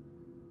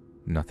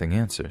 Nothing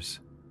answers.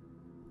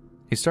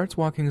 He starts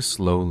walking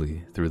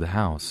slowly through the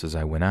house as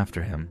I went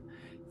after him,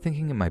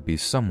 thinking it might be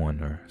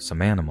someone or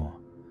some animal.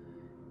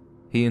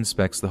 He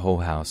inspects the whole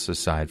house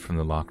aside from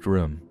the locked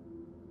room.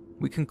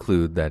 We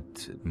conclude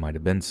that it might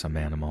have been some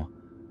animal.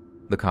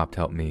 The cop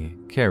helped me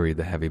carry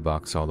the heavy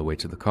box all the way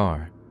to the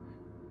car.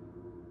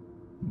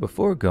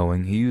 Before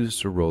going, he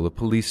used a roll of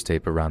police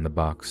tape around the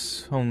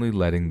box, only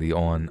letting the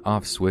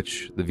on-off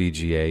switch, the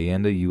VGA,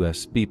 and a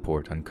USB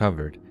port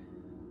uncovered.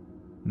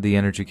 The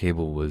energy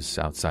cable was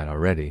outside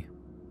already.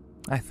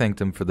 I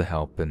thanked him for the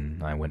help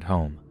and I went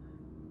home.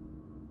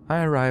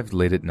 I arrived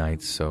late at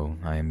night, so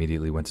I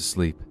immediately went to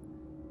sleep.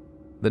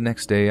 The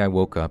next day I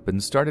woke up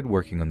and started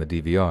working on the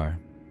DVR.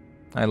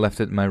 I left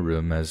it in my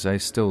room as I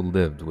still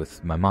lived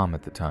with my mom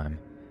at the time.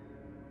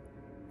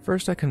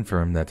 First, I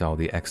confirmed that all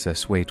the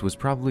excess weight was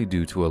probably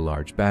due to a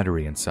large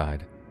battery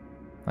inside.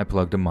 I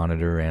plugged a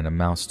monitor and a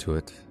mouse to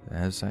it,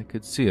 as I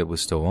could see it was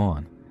still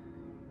on.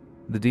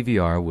 The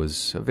DVR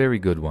was a very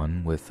good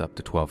one with up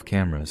to 12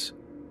 cameras.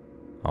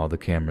 All the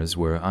cameras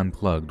were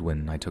unplugged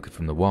when I took it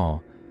from the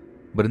wall,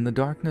 but in the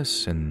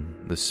darkness and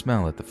the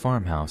smell at the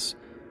farmhouse,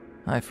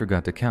 I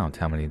forgot to count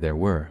how many there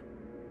were.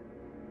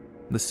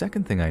 The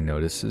second thing I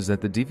noticed is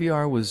that the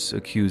DVR was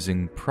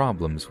accusing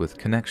problems with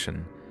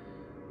connection.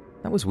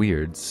 That was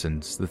weird,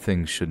 since the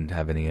thing shouldn't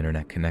have any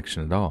internet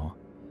connection at all.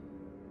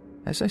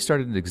 As I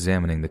started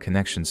examining the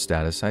connection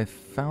status, I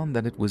found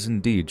that it was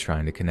indeed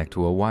trying to connect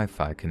to a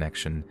Wi-Fi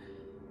connection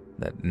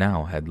that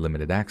now had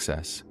limited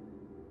access.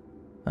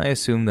 I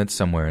assumed that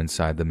somewhere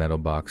inside the metal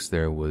box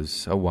there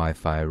was a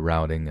Wi-Fi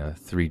routing a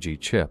 3G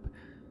chip.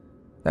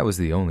 That was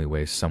the only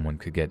way someone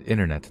could get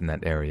internet in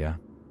that area.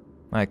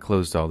 I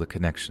closed all the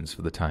connections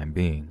for the time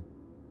being.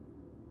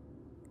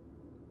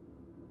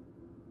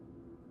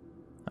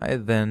 I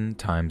had then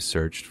time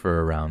searched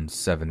for around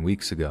 7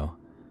 weeks ago,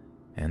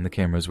 and the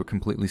cameras were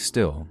completely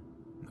still.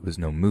 There was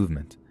no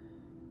movement.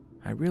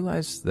 I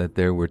realized that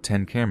there were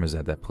 10 cameras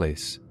at that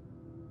place.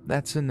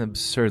 That's an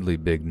absurdly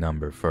big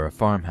number for a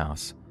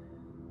farmhouse.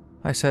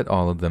 I set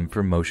all of them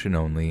for motion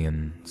only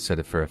and set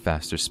it for a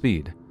faster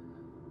speed.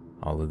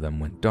 All of them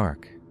went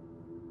dark.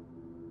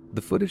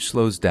 The footage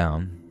slows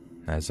down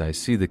as I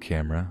see the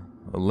camera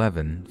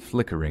 11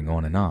 flickering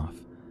on and off.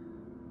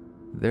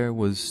 There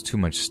was too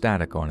much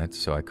static on it,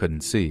 so I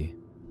couldn't see.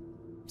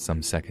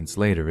 Some seconds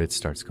later, it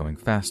starts going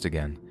fast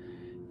again.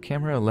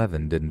 Camera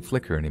 11 didn't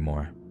flicker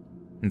anymore.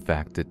 In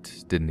fact,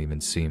 it didn't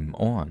even seem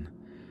on.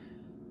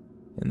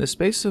 In the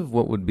space of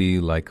what would be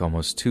like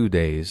almost 2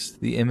 days,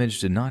 the image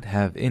did not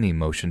have any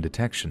motion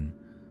detection,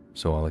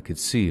 so all I could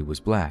see was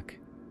black.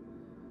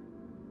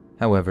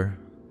 However,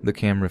 the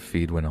camera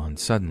feed went on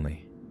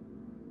suddenly.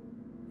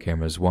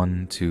 Cameras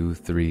 1, 2,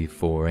 3,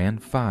 4,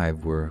 and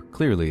 5 were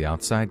clearly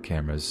outside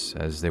cameras,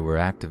 as they were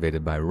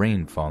activated by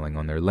rain falling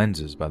on their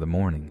lenses by the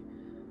morning.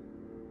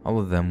 All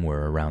of them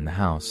were around the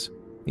house,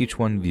 each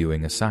one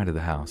viewing a side of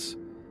the house.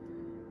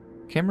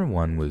 Camera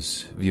 1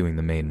 was viewing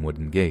the main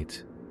wooden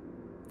gate.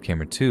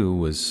 Camera 2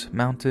 was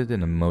mounted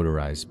in a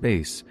motorized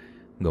base,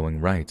 going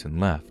right and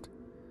left.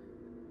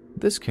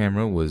 This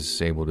camera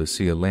was able to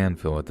see a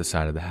landfill at the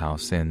side of the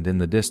house, and in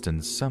the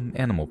distance some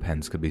animal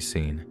pens could be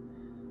seen.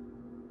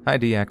 I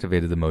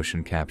deactivated the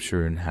motion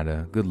capture and had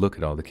a good look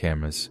at all the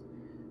cameras.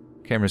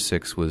 Camera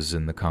 6 was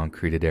in the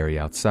concreted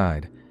area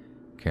outside.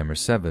 Camera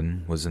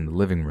 7 was in the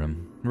living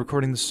room,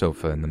 recording the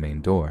sofa and the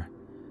main door.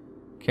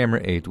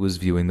 Camera 8 was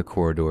viewing the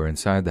corridor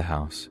inside the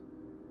house.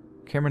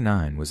 Camera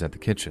 9 was at the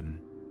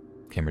kitchen.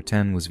 Camera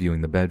 10 was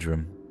viewing the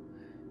bedroom.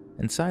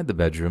 Inside the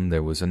bedroom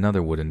there was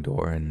another wooden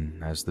door,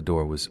 and as the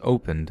door was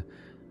opened,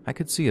 I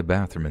could see a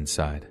bathroom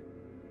inside.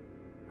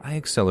 I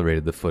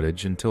accelerated the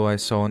footage until I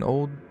saw an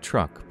old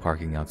truck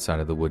parking outside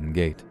of the wooden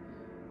gate.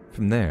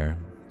 From there,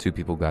 2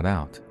 people got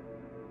out,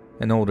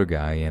 an older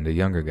guy and a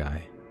younger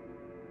guy.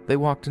 They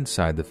walked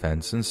inside the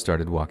fence and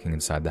started walking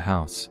inside the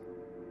house.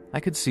 I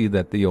could see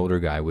that the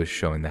older guy was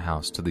showing the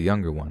house to the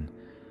younger one.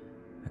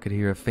 I could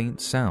hear a faint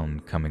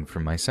sound coming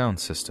from my sound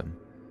system.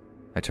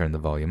 I turned the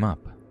volume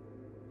up.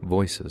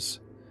 Voices.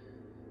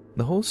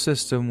 The whole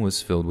system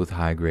was filled with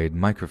high-grade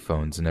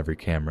microphones in every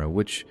camera,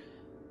 which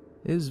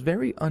is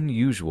very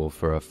unusual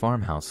for a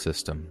farmhouse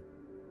system.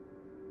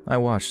 I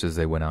watched as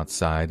they went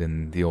outside,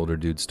 and the older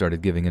dude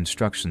started giving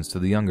instructions to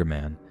the younger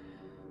man,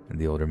 and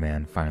the older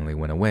man finally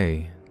went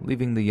away,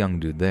 leaving the young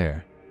dude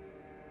there.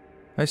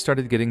 I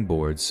started getting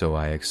bored, so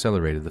I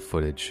accelerated the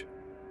footage.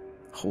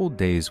 Whole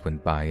days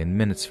went by in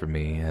minutes for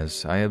me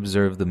as I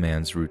observed the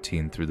man's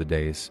routine through the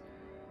days.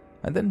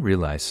 I then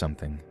realized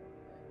something.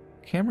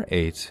 Camera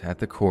 8 at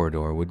the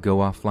corridor would go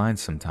offline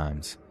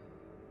sometimes.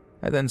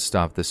 I then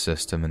stopped the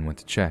system and went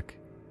to check.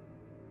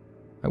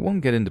 I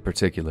won't get into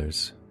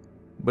particulars,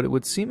 but it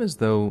would seem as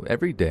though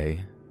every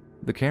day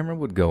the camera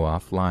would go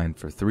offline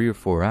for 3 or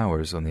 4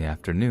 hours on the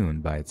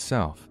afternoon by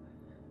itself.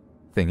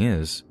 Thing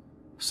is,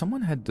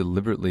 someone had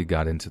deliberately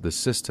got into the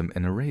system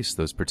and erased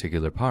those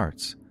particular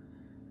parts.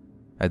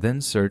 I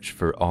then searched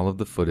for all of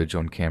the footage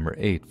on camera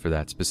 8 for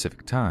that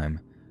specific time,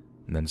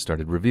 and then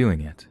started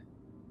reviewing it.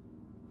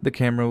 The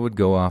camera would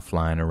go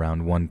offline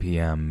around 1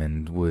 p.m.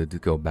 and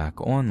would go back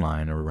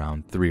online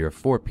around 3 or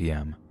 4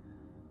 p.m.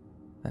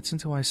 That's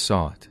until I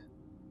saw it.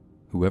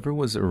 Whoever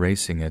was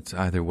erasing it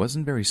either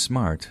wasn't very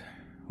smart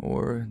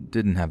or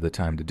didn't have the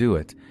time to do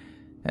it,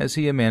 as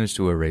he had managed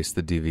to erase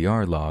the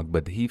DVR log,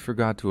 but he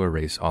forgot to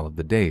erase all of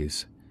the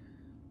days.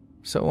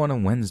 So on a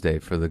Wednesday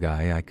for the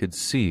guy, I could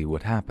see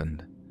what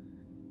happened.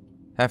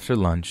 After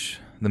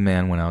lunch, the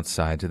man went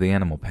outside to the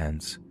animal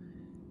pens.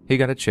 He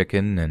got a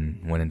chicken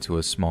and went into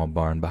a small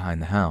barn behind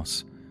the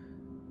house.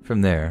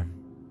 From there,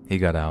 he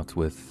got out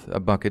with a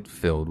bucket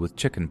filled with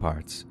chicken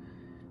parts.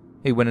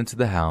 He went into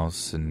the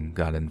house and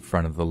got in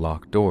front of the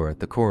locked door at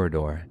the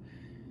corridor.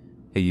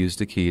 He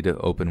used a key to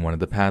open one of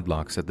the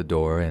padlocks at the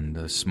door, and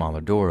a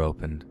smaller door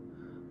opened,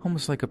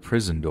 almost like a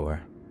prison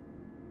door.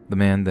 The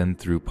man then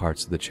threw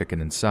parts of the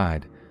chicken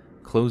inside,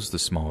 closed the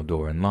small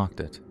door, and locked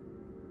it.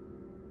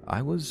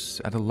 I was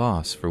at a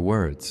loss for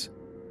words.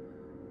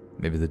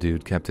 Maybe the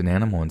dude kept an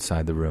animal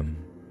inside the room,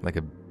 like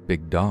a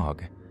big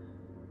dog.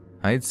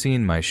 I had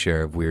seen my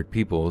share of weird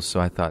people, so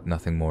I thought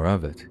nothing more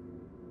of it.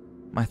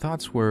 My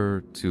thoughts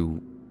were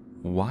to,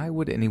 why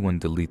would anyone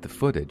delete the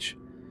footage?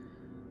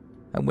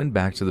 I went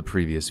back to the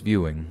previous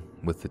viewing,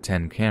 with the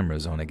 10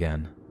 cameras on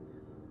again.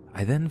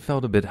 I then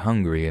felt a bit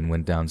hungry and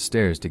went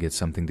downstairs to get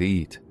something to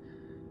eat.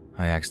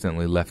 I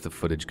accidentally left the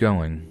footage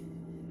going.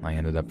 I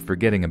ended up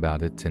forgetting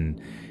about it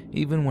and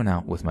even went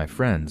out with my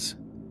friends.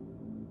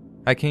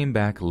 I came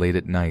back late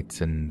at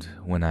night, and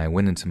when I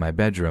went into my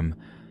bedroom,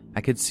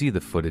 I could see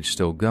the footage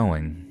still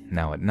going,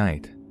 now at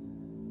night.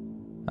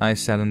 I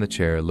sat in the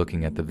chair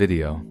looking at the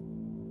video.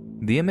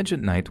 The image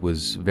at night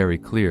was very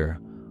clear,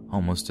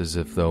 almost as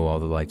if though all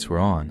the lights were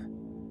on.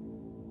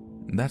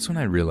 That's when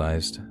I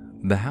realized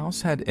the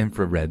house had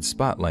infrared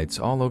spotlights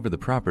all over the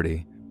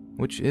property,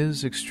 which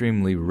is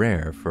extremely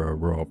rare for a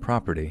rural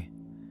property.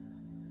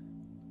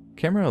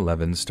 Camera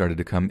 11 started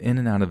to come in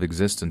and out of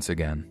existence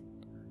again.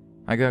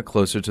 I got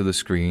closer to the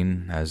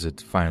screen as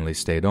it finally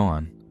stayed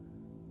on.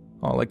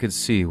 All I could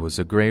see was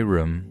a gray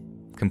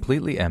room,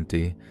 completely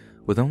empty,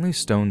 with only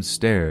stone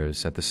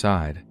stairs at the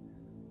side.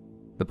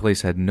 The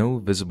place had no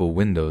visible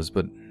windows,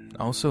 but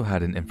also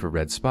had an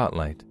infrared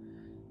spotlight.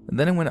 And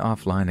then it went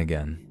offline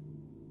again.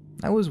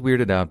 I was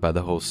weirded out by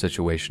the whole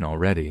situation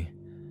already.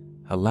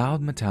 A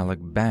loud metallic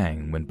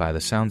bang went by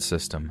the sound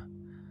system.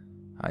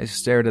 I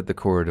stared at the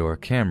corridor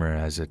camera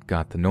as it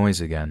got the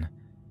noise again.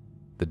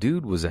 The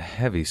dude was a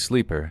heavy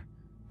sleeper,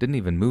 didn't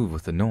even move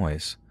with the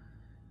noise.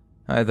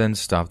 I then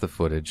stopped the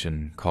footage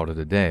and called it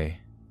a day.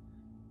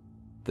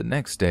 The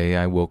next day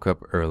I woke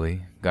up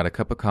early, got a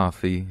cup of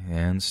coffee,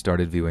 and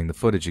started viewing the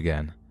footage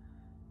again.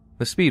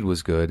 The speed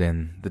was good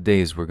and the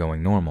days were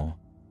going normal.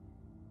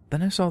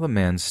 Then I saw the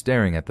man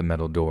staring at the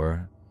metal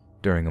door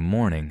during a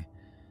morning,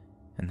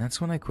 and that's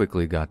when I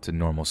quickly got to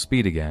normal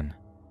speed again.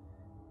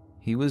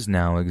 He was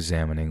now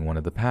examining one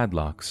of the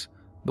padlocks,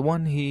 the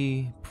one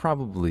he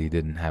probably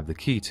didn't have the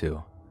key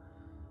to.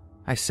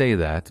 I say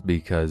that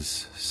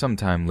because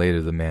sometime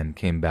later the man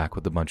came back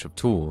with a bunch of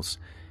tools.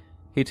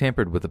 He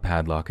tampered with the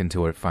padlock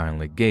until it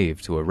finally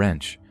gave to a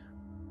wrench.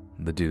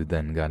 The dude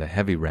then got a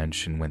heavy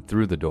wrench and went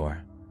through the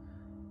door.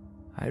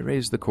 I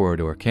raised the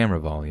corridor camera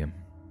volume.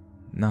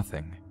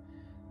 Nothing.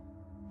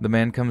 The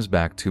man comes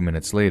back 2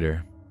 minutes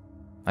later.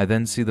 I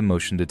then see the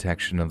motion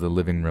detection of the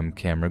living room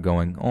camera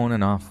going on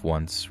and off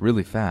once,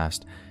 really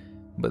fast,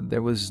 but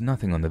there was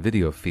nothing on the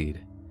video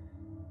feed.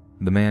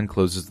 The man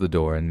closes the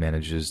door and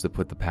manages to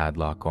put the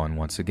padlock on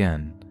once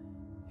again.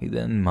 He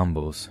then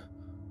mumbles,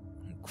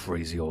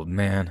 "Crazy old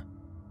man."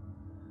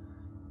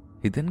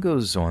 He then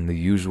goes on the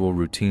usual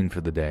routine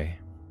for the day.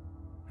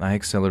 I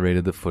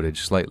accelerated the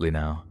footage slightly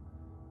now.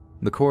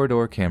 The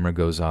corridor camera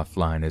goes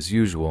offline as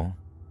usual.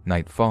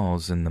 Night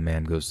falls and the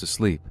man goes to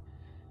sleep.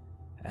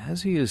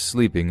 As he is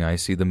sleeping, I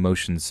see the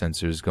motion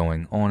sensors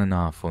going on and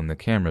off on the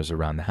cameras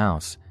around the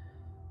house.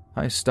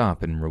 I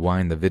stop and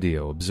rewind the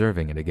video,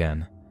 observing it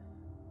again.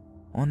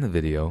 On the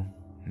video,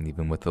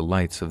 even with the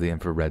lights of the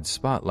infrared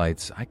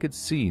spotlights, I could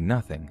see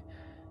nothing.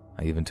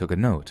 I even took a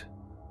note.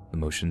 The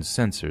motion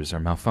sensors are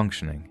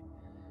malfunctioning.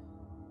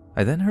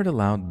 I then heard a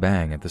loud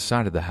bang at the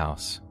side of the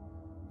house.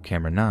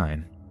 Camera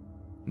 9.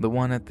 The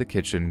one at the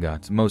kitchen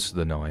got most of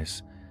the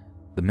noise.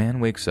 The man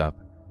wakes up,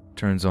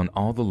 turns on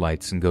all the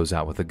lights and goes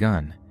out with a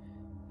gun.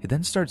 He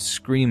then starts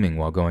screaming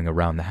while going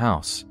around the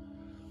house.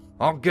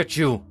 "I'll get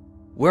you!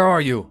 Where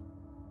are you?"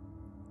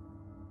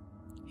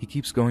 He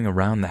keeps going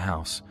around the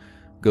house,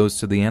 goes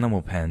to the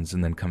animal pens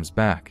and then comes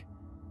back.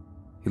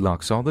 He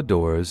locks all the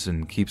doors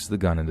and keeps the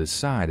gun at his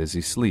side as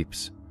he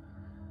sleeps.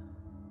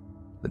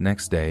 The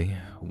next day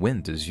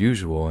went as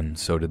usual, and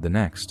so did the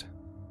next.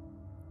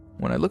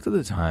 When I looked at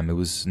the time, it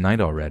was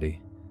night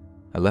already.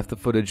 I left the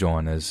footage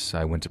on as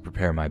I went to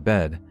prepare my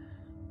bed.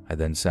 I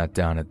then sat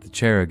down at the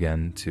chair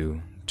again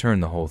to turn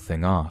the whole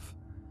thing off.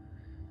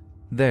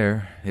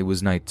 There, it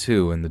was night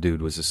too, and the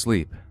dude was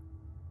asleep.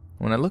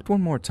 When I looked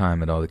one more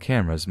time at all the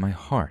cameras, my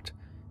heart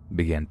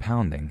began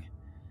pounding.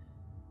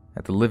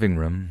 At the living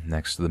room,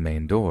 next to the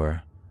main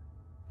door,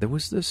 there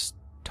was this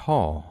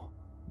tall,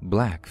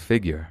 black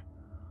figure,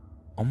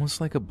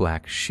 almost like a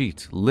black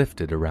sheet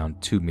lifted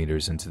around 2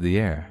 meters into the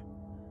air.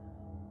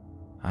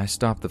 I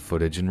stopped the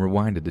footage and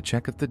rewinded to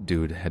check if the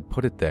dude had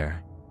put it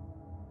there.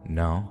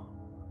 No,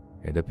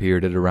 it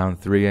appeared at around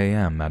 3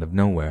 a.m. out of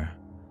nowhere,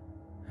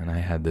 and I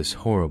had this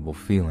horrible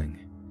feeling.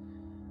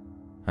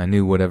 I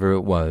knew whatever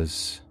it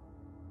was,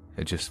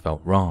 it just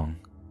felt wrong.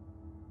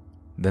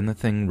 Then the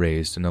thing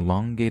raised an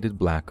elongated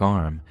black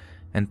arm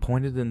and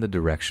pointed in the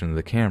direction of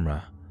the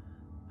camera.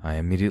 I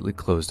immediately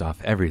closed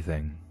off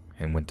everything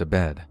and went to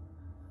bed.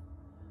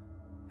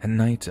 At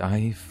night,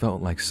 I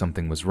felt like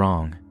something was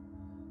wrong.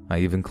 I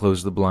even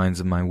closed the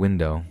blinds of my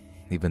window,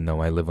 even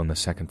though I live on the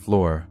second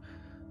floor.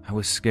 I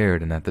was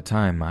scared, and at the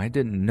time, I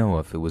didn't know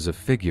if it was a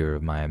figure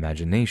of my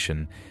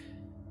imagination,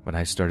 but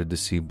I started to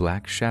see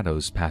black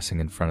shadows passing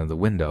in front of the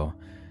window.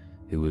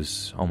 It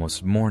was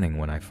almost morning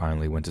when I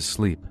finally went to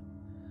sleep.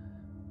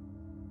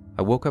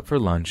 I woke up for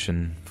lunch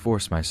and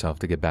forced myself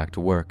to get back to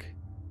work.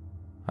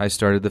 I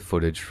started the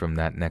footage from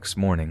that next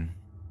morning.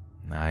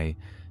 I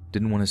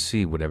didn't want to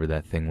see whatever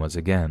that thing was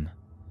again.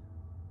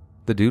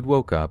 The dude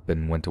woke up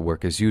and went to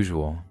work as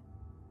usual.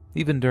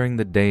 Even during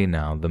the day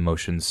now, the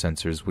motion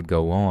sensors would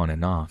go on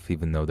and off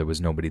even though there was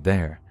nobody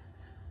there.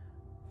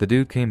 The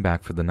dude came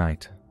back for the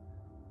night.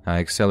 I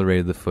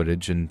accelerated the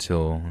footage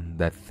until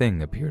that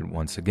thing appeared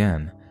once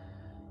again.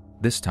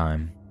 This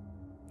time,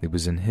 it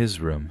was in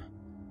his room,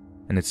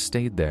 and it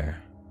stayed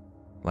there,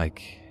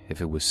 like if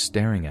it was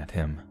staring at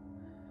him.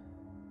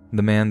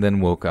 The man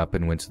then woke up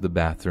and went to the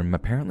bathroom,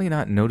 apparently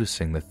not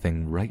noticing the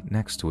thing right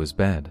next to his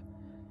bed.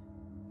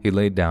 He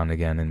laid down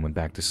again and went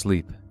back to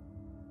sleep.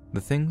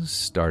 The thing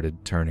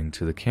started turning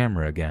to the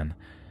camera again,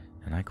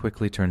 and I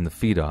quickly turned the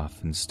feed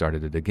off and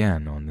started it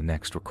again on the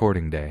next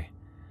recording day.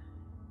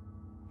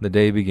 The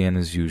day began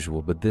as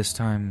usual, but this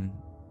time,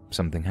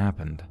 something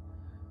happened.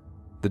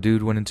 The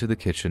dude went into the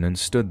kitchen and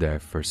stood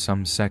there for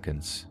some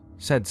seconds,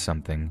 said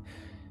something,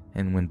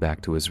 and went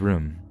back to his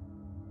room.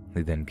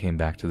 He then came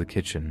back to the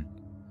kitchen.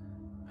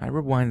 I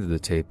rewinded the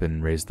tape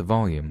and raised the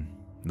volume.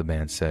 The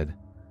man said,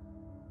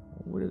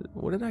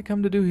 What did I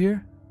come to do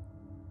here?"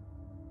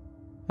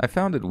 I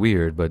found it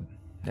weird, but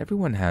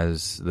everyone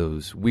has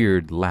those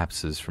weird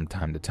lapses from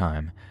time to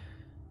time.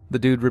 The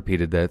dude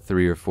repeated that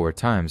 3 or 4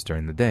 times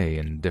during the day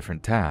in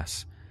different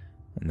tasks,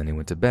 and then he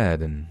went to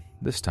bed, and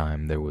this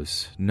time there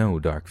was no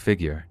dark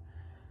figure.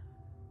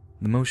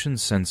 The motion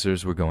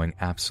sensors were going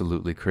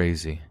absolutely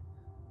crazy.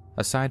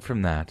 Aside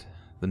from that,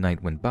 the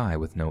night went by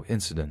with no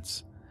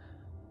incidents.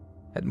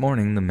 At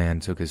morning, the man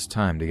took his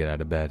time to get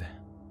out of bed.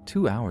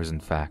 2 hours,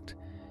 in fact.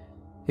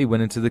 He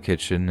went into the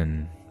kitchen,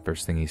 and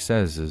first thing he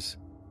says is,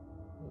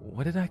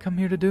 "What did I come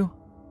here to do?"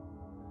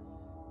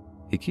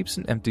 He keeps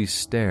an empty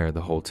stare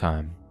the whole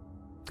time,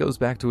 goes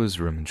back to his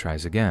room and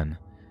tries again.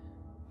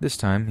 This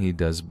time, he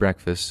does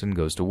breakfast and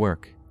goes to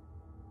work.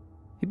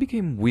 He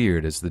became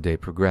weird as the day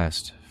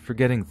progressed,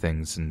 forgetting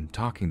things and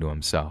talking to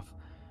himself.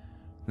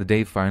 The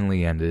day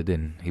finally ended,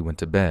 and he went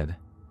to bed.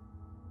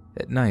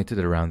 At night, at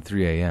around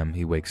 3 a.m.,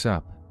 he wakes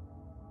up.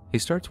 He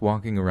starts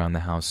walking around the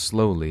house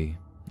slowly,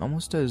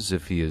 almost as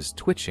if he is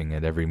twitching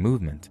at every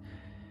movement.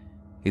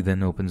 He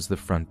then opens the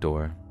front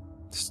door,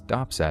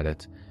 stops at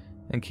it,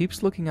 and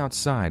keeps looking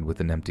outside with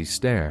an empty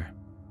stare.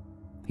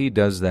 He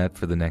does that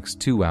for the next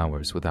 2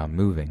 hours without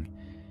moving.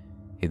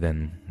 He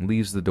then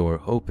leaves the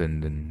door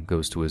opened and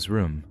goes to his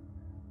room.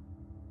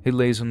 He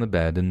lays on the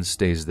bed and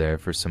stays there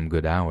for some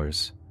good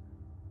hours.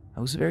 I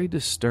was very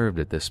disturbed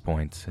at this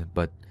point,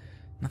 but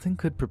nothing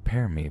could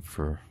prepare me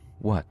for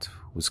what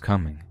was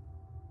coming.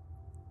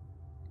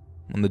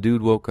 When the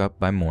dude woke up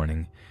by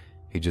morning,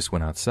 he just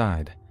went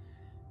outside.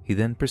 He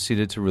then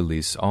proceeded to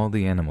release all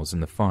the animals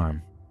in the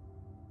farm.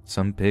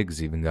 Some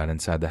pigs even got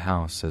inside the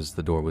house as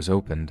the door was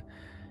opened.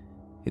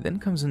 He then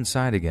comes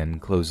inside again,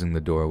 closing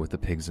the door with the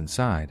pigs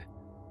inside.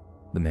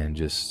 The man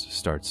just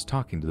starts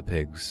talking to the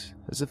pigs,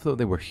 as if though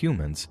they were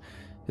humans,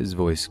 his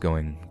voice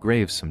going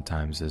grave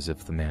sometimes as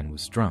if the man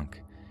was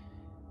drunk.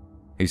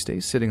 He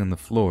stays sitting on the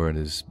floor at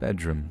his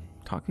bedroom,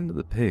 talking to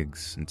the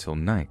pigs until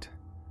night.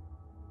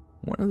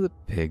 One of the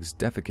pigs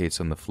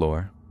defecates on the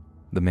floor.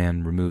 The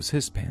man removes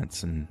his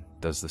pants and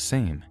does the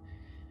same.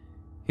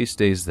 He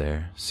stays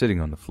there,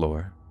 sitting on the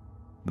floor.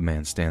 The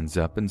man stands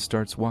up and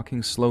starts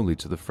walking slowly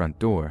to the front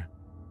door.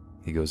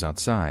 He goes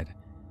outside.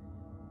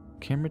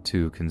 Camera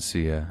 2 can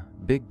see a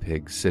big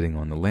pig sitting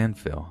on the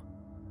landfill.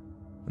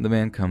 The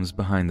man comes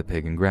behind the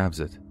pig and grabs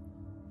it.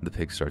 The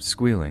pig starts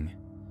squealing.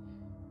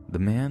 The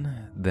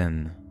man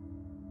then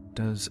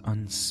does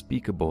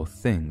unspeakable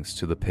things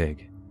to the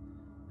pig,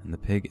 and the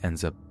pig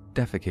ends up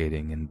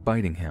defecating and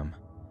biting him.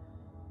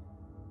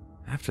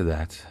 After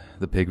that,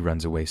 the pig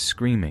runs away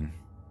screaming.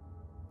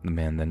 The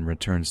man then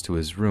returns to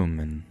his room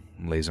and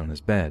lays on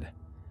his bed.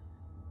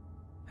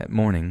 At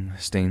morning,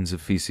 stains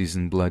of feces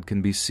and blood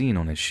can be seen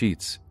on his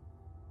sheets.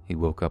 He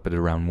woke up at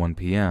around 1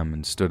 p.m.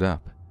 and stood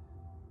up.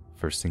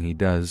 First thing he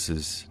does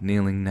is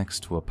kneeling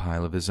next to a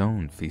pile of his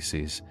own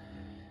feces.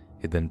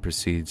 He then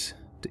proceeds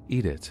to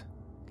eat it,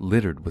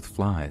 littered with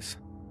flies.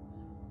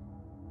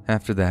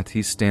 After that,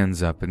 he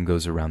stands up and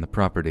goes around the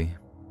property.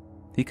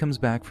 He comes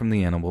back from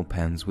the animal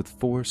pens with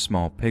 4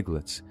 small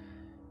piglets.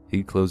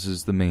 He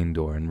closes the main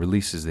door and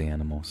releases the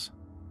animals.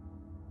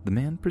 The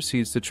man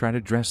proceeds to try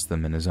to dress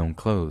them in his own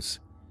clothes,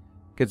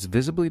 gets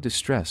visibly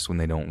distressed when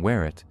they don't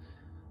wear it.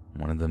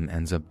 One of them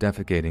ends up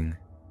defecating.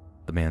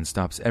 The man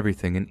stops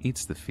everything and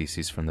eats the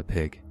feces from the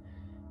pig.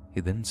 He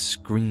then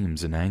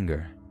screams in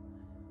anger.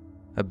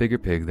 A bigger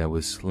pig that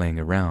was laying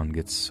around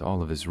gets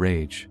all of his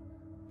rage.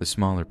 The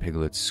smaller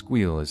piglets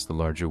squeal as the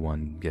larger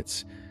one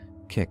gets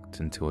kicked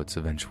until its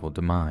eventual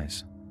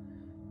demise.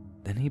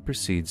 Then he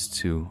proceeds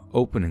to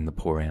opening the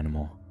poor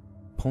animal,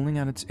 pulling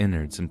out its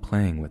innards and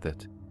playing with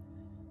it.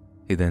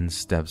 He then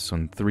steps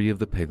on 3 of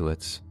the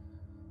piglets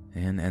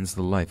and ends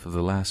the life of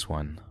the last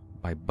one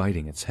by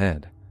biting its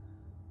head.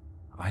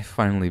 I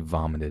finally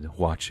vomited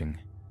watching.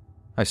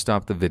 I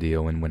stopped the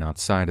video and went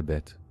outside a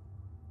bit.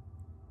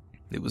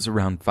 It was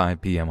around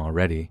 5 p.m.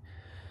 already.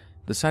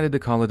 Decided to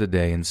call it a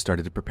day and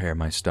started to prepare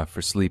my stuff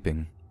for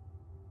sleeping.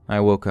 I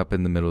woke up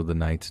in the middle of the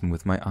night, and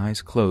with my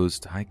eyes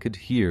closed, I could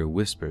hear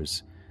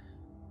whispers.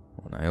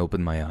 When I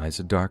opened my eyes,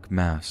 a dark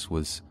mass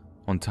was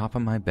on top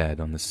of my bed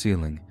on the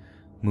ceiling,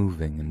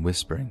 moving and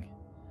whispering.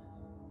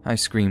 I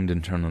screamed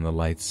and turned on the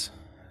lights,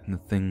 and the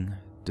thing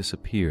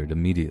disappeared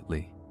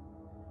immediately.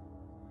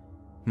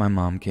 My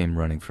mom came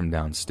running from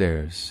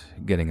downstairs,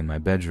 getting in my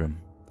bedroom.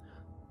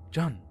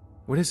 "John,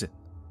 what is it?"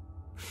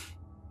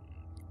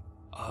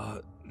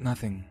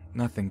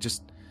 Nothing,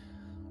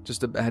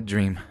 just a bad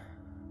dream."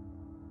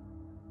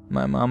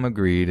 My mom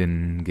agreed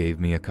and gave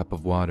me a cup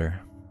of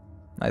water.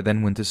 I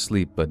then went to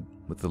sleep, but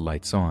with the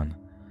lights on.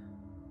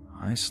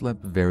 I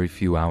slept very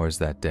few hours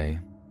that day.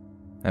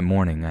 At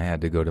morning, I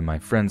had to go to my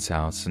friend's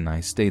house, and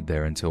I stayed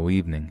there until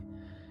evening.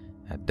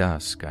 At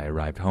dusk, I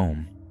arrived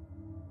home.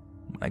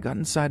 When I got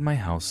inside my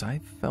house, I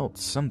felt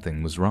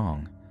something was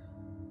wrong.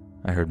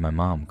 I heard my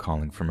mom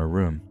calling from her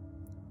room.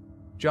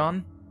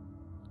 "John?"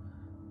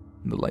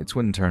 The lights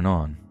wouldn't turn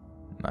on.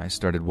 I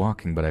started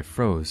walking, but I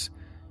froze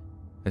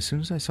as soon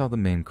as I saw the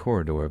main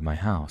corridor of my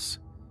house.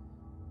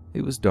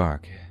 It was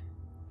dark,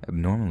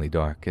 abnormally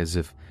dark, as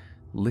if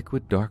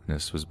liquid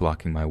darkness was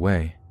blocking my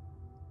way.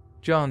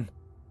 "John!"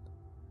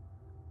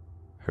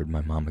 Heard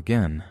my mom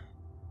again.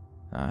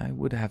 I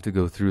would have to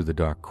go through the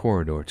dark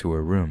corridor to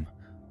her room.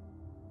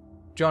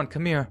 "John,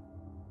 come here."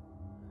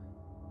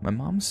 My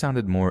mom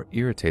sounded more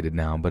irritated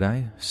now, but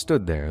I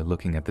stood there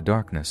looking at the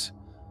darkness.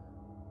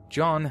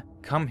 "John,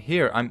 come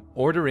here. I'm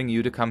ordering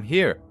you to come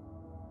here."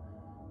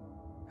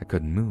 I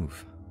couldn't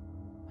move.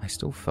 I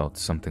still felt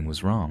something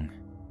was wrong.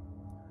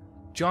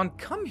 "John,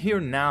 come here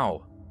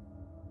now."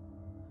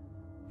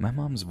 My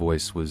mom's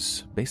voice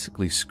was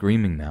basically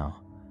screaming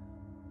now.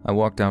 I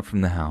walked out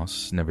from the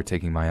house, never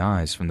taking my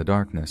eyes from the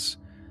darkness.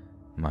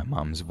 My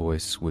mom's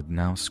voice would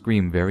now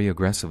scream very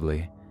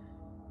aggressively.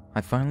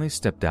 I finally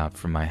stepped out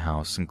from my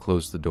house and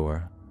closed the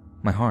door,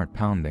 my heart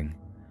pounding.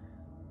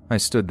 I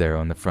stood there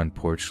on the front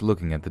porch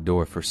looking at the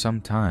door for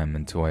some time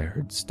until I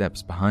heard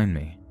steps behind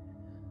me.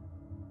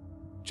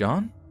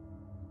 "John?"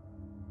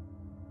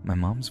 My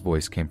mom's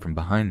voice came from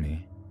behind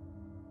me.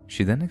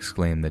 She then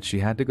exclaimed that she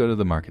had to go to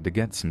the market to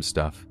get some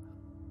stuff,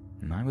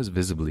 and I was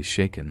visibly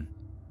shaken.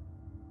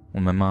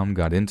 When my mom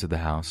got into the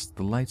house,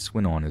 the lights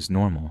went on as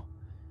normal.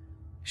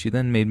 She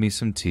then made me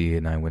some tea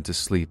and I went to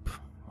sleep,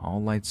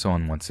 all lights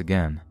on once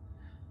again.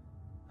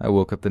 I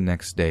woke up the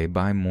next day.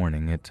 By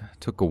morning, it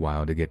took a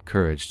while to get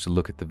courage to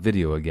look at the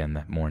video again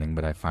that morning,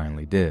 but I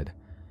finally did.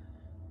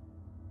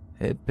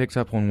 It picked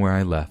up on where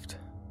I left,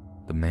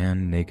 the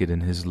man naked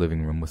in his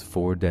living room with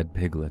 4 dead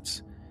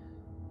piglets.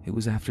 It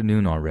was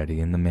afternoon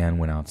already, and the man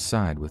went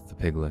outside with the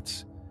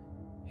piglets.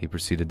 He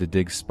proceeded to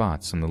dig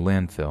spots on the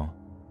landfill,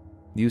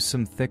 used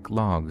some thick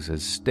logs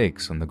as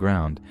stakes on the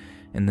ground,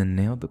 and then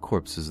nailed the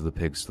corpses of the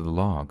pigs to the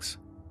logs.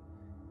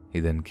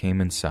 He then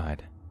came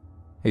inside.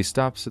 He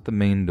stops at the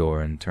main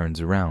door and turns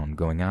around,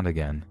 going out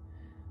again.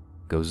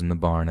 Goes in the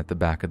barn at the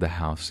back of the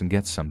house and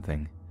gets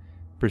something.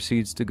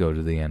 Proceeds to go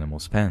to the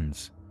animals'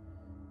 pens.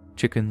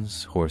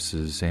 Chickens,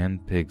 horses,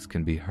 and pigs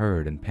can be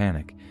heard in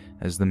panic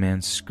as the man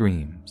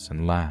screams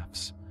and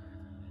laughs.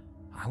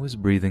 I was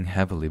breathing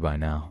heavily by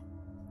now,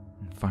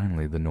 and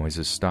finally the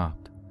noises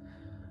stopped.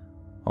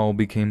 All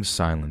became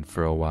silent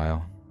for a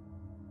while.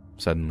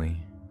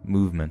 Suddenly,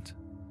 movement.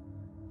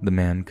 The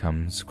man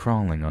comes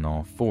crawling on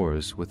all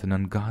 4s with an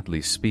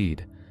ungodly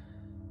speed.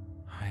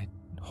 I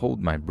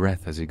hold my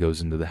breath as he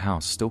goes into the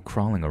house, still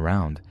crawling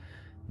around.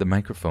 The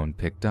microphone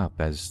picked up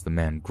as the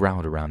man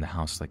growled around the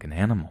house like an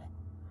animal.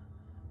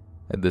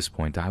 At this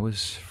point, I was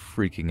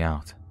freaking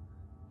out.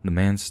 The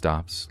man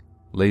stops,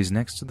 lays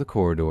next to the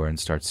corridor, and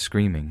starts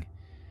screaming.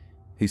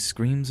 He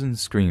screams and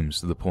screams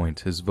to the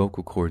point his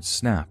vocal cords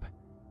snap,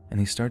 and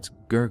he starts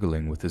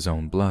gurgling with his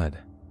own blood.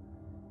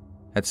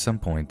 At some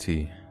point,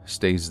 he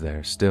stays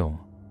there still.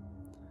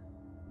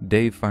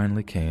 Day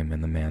finally came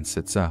and the man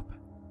sits up.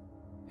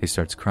 He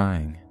starts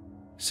crying,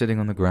 sitting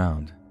on the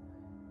ground.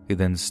 He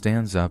then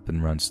stands up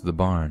and runs to the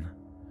barn.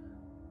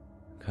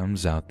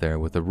 Comes out there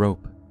with a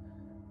rope.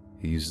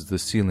 He uses the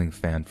ceiling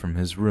fan from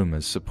his room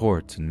as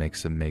support and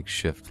makes a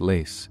makeshift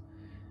lace.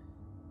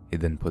 He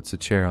then puts a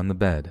chair on the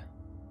bed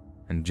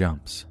and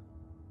jumps.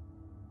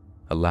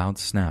 A loud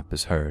snap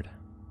is heard.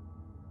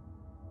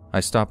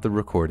 I stopped the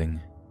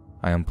recording.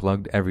 I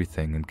unplugged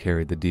everything and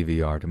carried the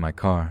DVR to my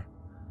car.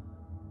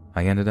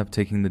 I ended up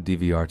taking the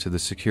DVR to the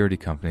security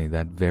company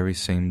that very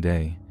same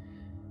day.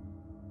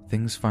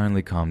 Things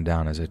finally calmed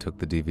down as I took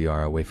the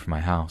DVR away from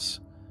my house.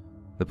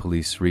 The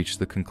police reached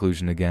the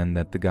conclusion again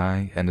that the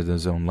guy ended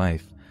his own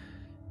life,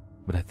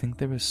 but I think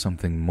there was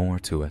something more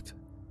to it.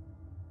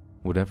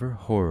 Whatever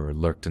horror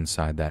lurked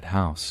inside that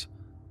house,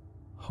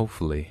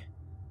 hopefully,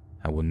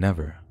 I will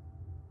never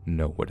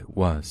know what it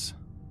was.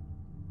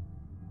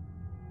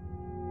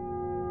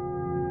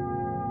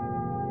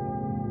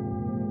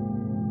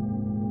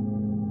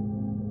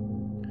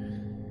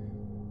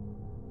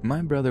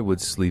 My brother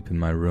would sleep in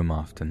my room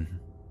often.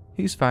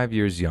 He's 5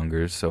 years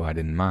younger, so I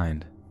didn't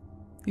mind.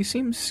 He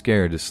seemed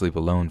scared to sleep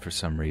alone for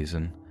some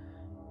reason.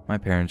 My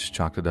parents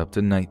chalked it up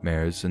to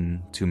nightmares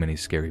and too many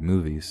scary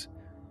movies.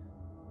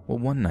 Well,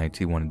 one night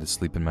he wanted to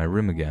sleep in my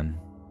room again.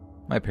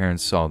 My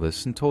parents saw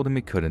this and told him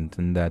he couldn't,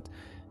 and that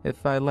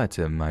if I let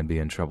him, I'd be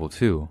in trouble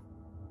too.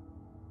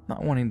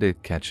 Not wanting to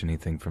catch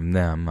anything from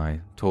them,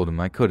 I told him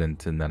I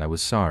couldn't and that I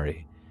was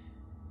sorry.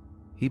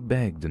 He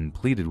begged and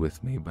pleaded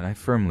with me, but I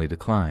firmly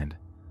declined.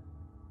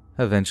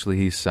 Eventually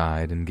he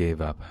sighed and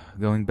gave up,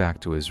 going back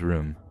to his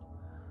room.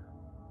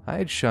 I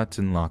had shut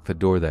and locked the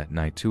door that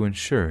night to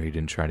ensure he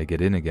didn't try to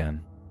get in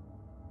again.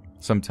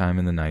 Sometime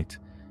in the night,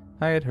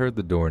 I had heard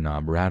the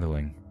doorknob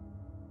rattling.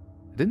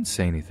 I didn't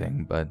say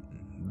anything, but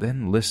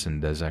then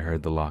listened as I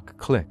heard the lock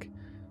click,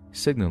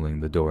 signaling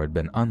the door had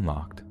been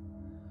unlocked.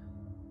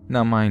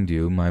 Now mind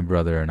you, my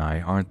brother and I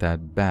aren't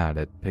that bad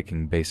at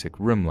picking basic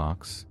room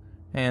locks,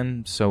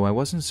 and so I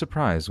wasn't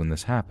surprised when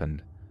this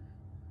happened.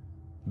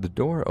 The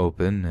door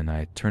opened and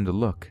I turned to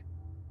look,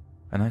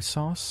 and I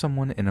saw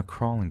someone in a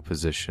crawling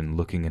position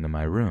looking into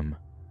my room.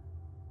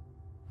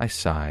 I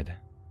sighed,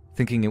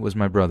 thinking it was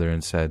my brother,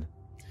 and said,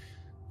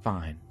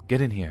 "Fine,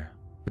 get in here,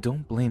 but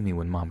don't blame me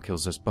when Mom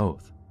kills us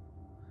both."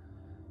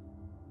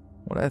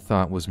 What I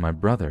thought was my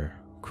brother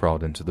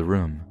crawled into the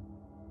room,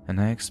 and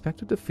I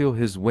expected to feel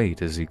his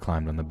weight as he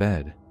climbed on the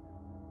bed,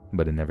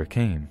 but it never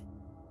came.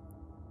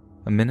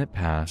 A minute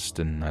passed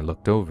and I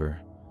looked over.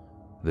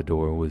 The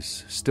door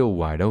was still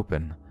wide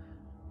open,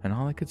 and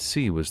all I could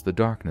see was the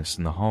darkness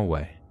in the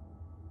hallway.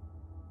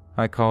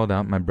 I called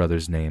out my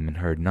brother's name and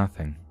heard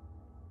nothing.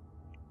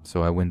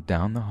 So I went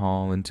down the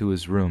hall into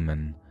his room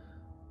and,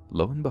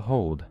 lo and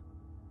behold,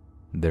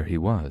 there he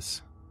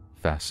was,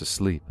 fast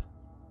asleep.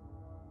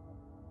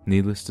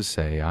 Needless to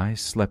say, I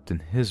slept in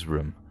his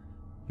room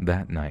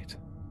that night.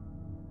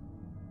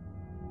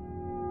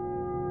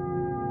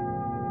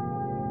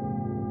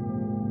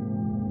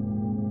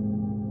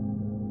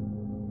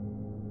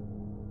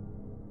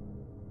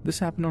 This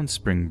happened on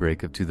spring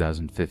break of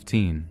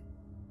 2015.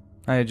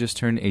 I had just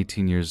turned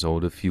 18 years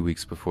old a few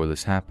weeks before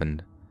this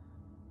happened.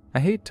 I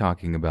hate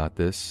talking about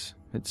this,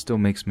 it still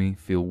makes me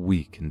feel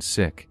weak and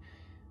sick,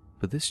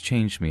 but this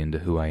changed me into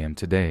who I am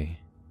today.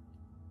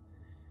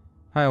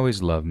 I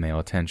always loved male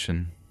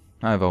attention.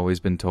 I've always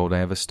been told I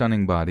have a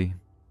stunning body.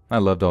 I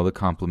loved all the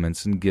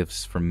compliments and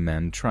gifts from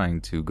men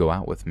trying to go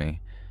out with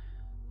me.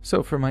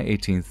 So for my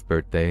 18th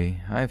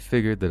birthday, I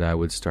figured that I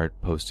would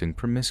start posting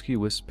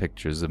promiscuous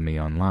pictures of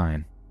me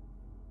online.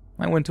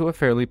 I went to a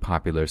fairly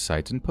popular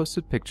site and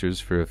posted pictures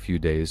for a few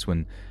days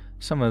when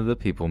some of the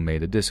people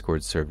made a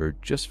Discord server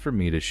just for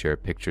me to share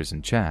pictures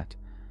and chat.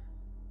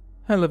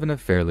 I live in a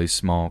fairly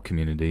small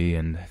community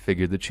and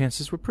figured the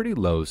chances were pretty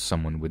low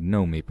someone would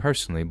know me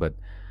personally, but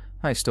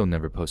I still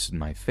never posted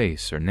my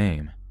face or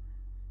name.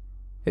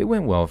 It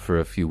went well for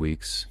a few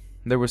weeks.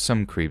 There were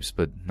some creeps,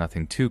 but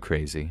nothing too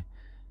crazy,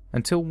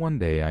 until one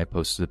day I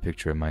posted a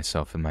picture of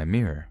myself in my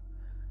mirror.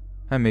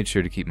 I made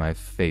sure to keep my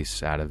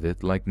face out of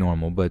it like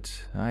normal,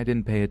 but I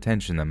didn't pay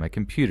attention that my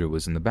computer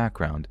was in the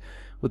background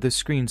with a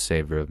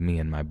screensaver of me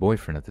and my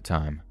boyfriend at the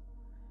time.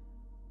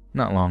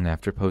 Not long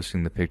after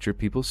posting the picture,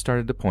 people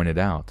started to point it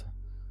out.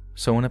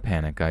 So in a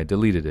panic, I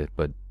deleted it,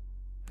 but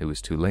it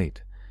was too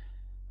late.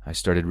 I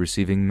started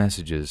receiving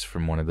messages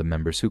from one of the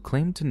members who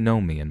claimed to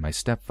know me and my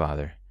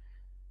stepfather.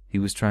 He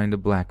was trying to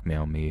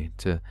blackmail me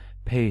to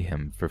pay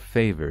him for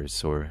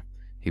favors, or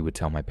he would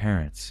tell my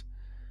parents.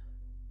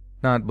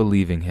 Not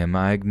believing him,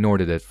 I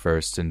ignored it at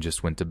first and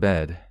just went to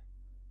bed.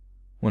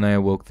 When I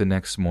awoke the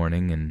next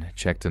morning and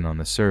checked in on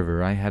the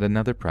server, I had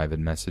another private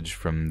message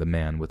from the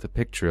man with a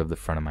picture of the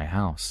front of my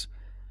house.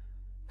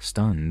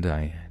 Stunned,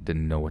 I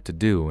didn't know what to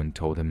do and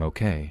told him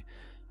okay,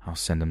 I'll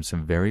send him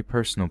some very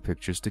personal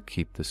pictures to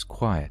keep this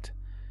quiet.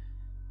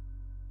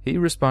 He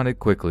responded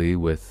quickly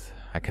with,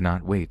 "I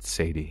cannot wait,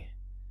 Sadie."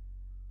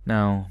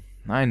 Now,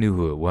 I knew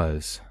who it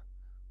was.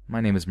 My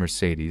name is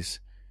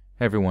Mercedes.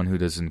 Everyone who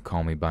doesn't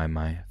call me by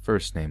my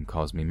first name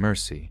calls me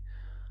Mercy.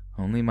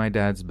 Only my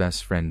dad's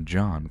best friend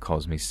John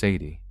calls me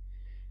Sadie.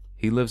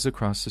 He lives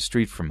across the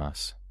street from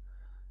us.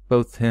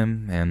 Both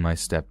him and my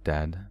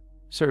stepdad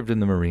served in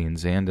the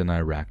Marines and in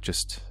Iraq,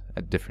 just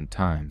at different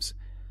times.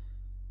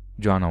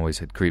 John always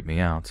had creeped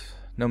me out.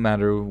 No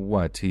matter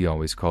what, he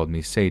always called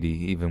me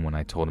Sadie, even when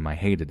I told him I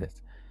hated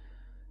it.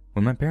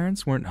 When my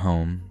parents weren't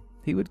home,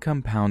 he would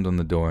come pound on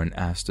the door and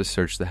ask to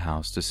search the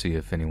house to see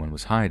if anyone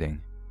was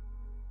hiding.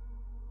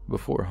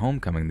 Before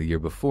homecoming the year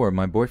before,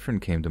 my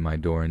boyfriend came to my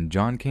door and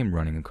John came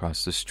running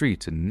across the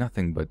street in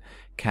nothing but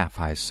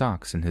calf-high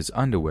socks and his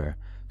underwear,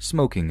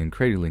 smoking and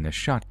cradling a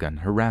shotgun,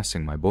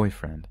 harassing my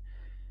boyfriend.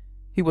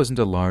 He wasn't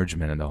a large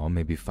man at all,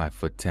 maybe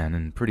 5'10"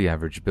 and pretty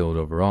average build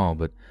overall,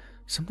 but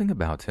something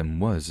about him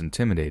was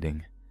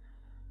intimidating.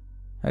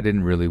 I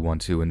didn't really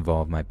want to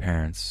involve my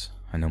parents.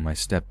 I know my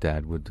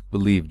stepdad would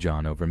believe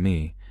John over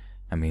me.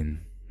 I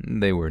mean,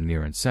 they were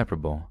near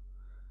inseparable.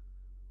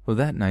 Well,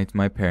 that night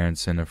my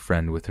parents and a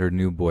friend with her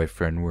new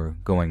boyfriend were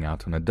going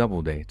out on a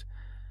double date.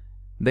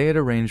 They had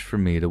arranged for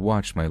me to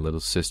watch my little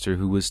sister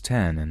who was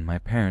 10 and my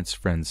parents'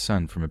 friend's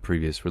son from a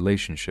previous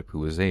relationship who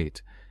was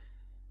 8.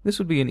 This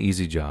would be an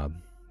easy job.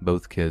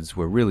 Both kids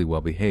were really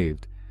well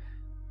behaved.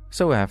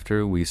 So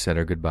after we said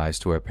our goodbyes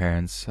to our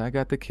parents, I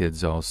got the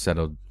kids all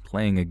settled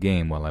playing a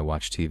game while I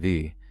watched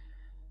TV.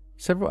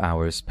 Several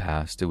hours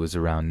passed. It was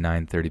around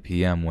 9:30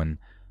 p.m. when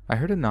I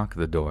heard a knock at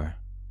the door.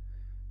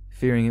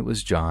 Fearing it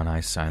was John, I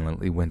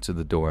silently went to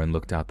the door and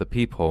looked out the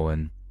peephole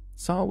and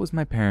saw it was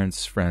my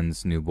parents'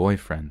 friend's new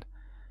boyfriend.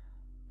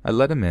 I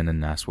let him in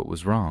and asked what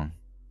was wrong.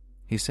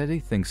 He said he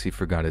thinks he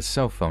forgot his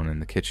cell phone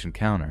in the kitchen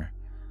counter.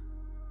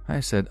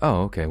 I said,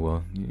 "Oh, okay,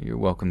 well, you're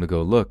welcome to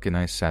go look," and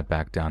I sat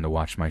back down to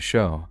watch my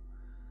show.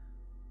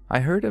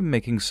 I heard him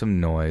making some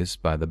noise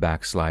by the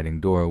back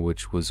sliding door,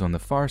 which was on the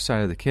far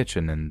side of the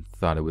kitchen, and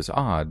thought it was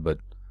odd, but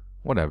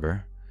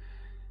whatever.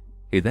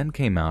 He then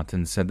came out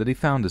and said that he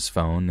found his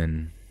phone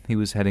and he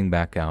was heading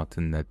back out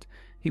and that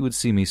he would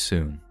see me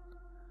soon.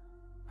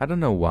 I don't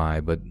know why,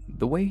 but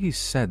the way he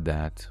said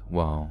that,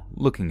 while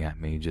looking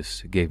at me,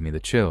 just gave me the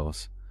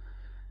chills.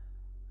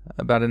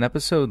 About an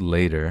episode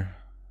later,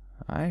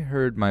 I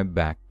heard my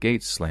back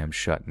gate slam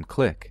shut and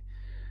click.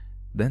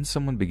 Then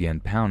someone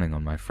began pounding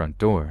on my front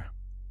door.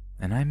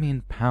 And I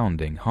mean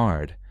pounding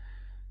hard.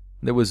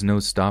 There was no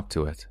stop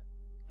to it,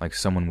 like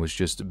someone was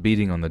just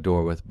beating on the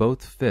door with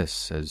both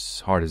fists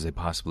as hard as they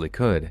possibly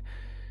could.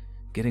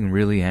 Getting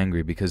really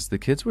angry because the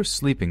kids were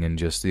sleeping in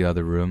just the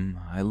other room,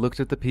 I looked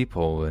at the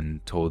peephole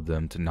and told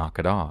them to knock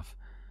it off.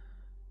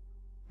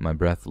 My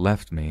breath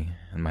left me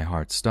and my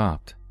heart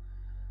stopped.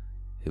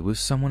 It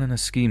was someone in a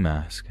ski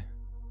mask.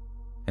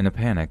 In a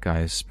panic,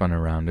 I spun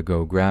around to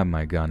go grab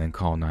my gun and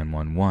call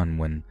 911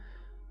 when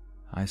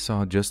I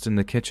saw just in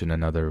the kitchen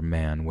another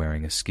man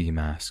wearing a ski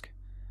mask.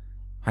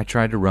 I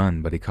tried to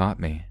run, but he caught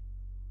me.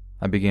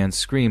 I began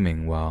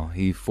screaming while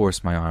he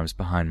forced my arms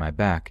behind my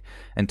back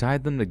and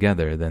tied them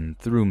together, then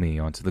threw me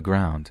onto the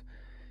ground.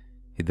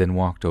 He then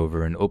walked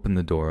over and opened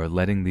the door,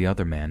 letting the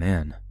other man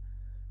in.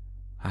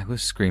 I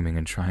was screaming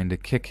and trying to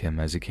kick him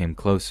as he came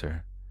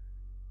closer.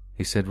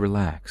 He said,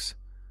 "Relax.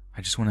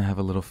 I just want to have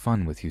a little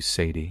fun with you,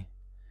 Sadie.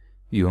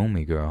 You owe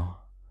me,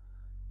 girl.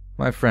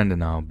 My friend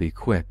and I'll be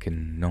quick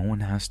and no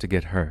one has to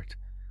get hurt."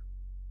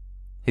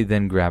 He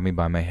then grabbed me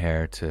by my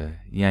hair to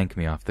yank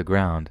me off the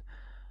ground.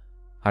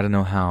 I don't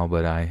know how,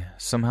 but I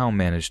somehow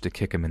managed to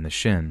kick him in the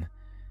shin.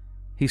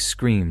 He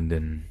screamed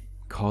and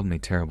called me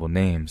terrible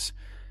names.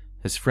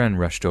 His friend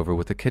rushed over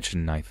with a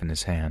kitchen knife in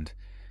his hand.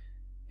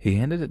 He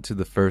handed it to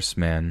the first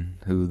man,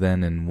 who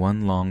then in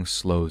one long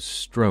slow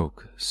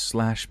stroke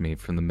slashed me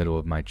from the middle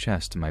of my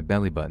chest to my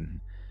belly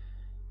button.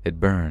 It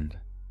burned,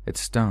 it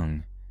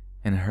stung,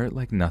 and it hurt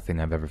like nothing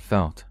I've ever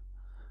felt.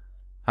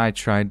 I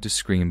tried to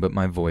scream, but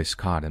my voice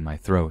caught in my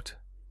throat.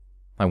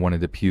 I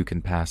wanted to puke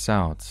and pass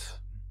out.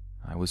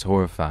 I was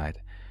horrified.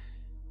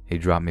 He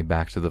dropped me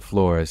back to the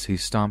floor as he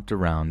stomped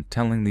around,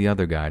 telling the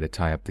other guy to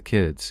tie up the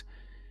kids.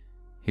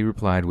 He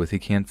replied with, "He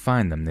can't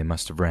find them, they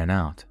must have ran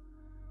out."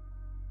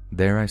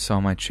 There I saw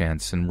my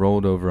chance and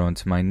rolled over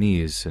onto my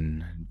knees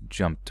and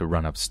jumped to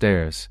run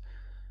upstairs.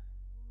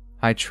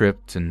 I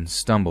tripped and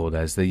stumbled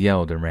as they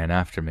yelled and ran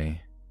after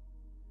me.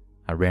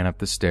 I ran up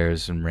the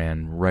stairs and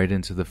ran right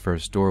into the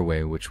first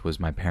doorway, which was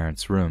my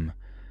parents' room.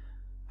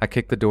 I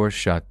kicked the door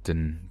shut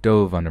and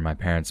dove under my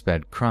parents'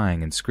 bed,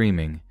 crying and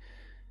screaming.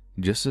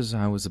 Just as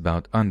I was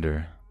about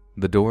under,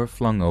 the door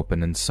flung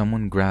open and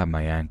someone grabbed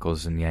my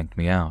ankles and yanked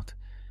me out.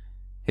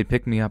 He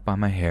picked me up by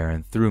my hair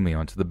and threw me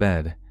onto the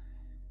bed.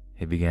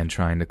 He began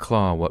trying to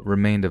claw what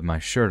remained of my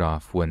shirt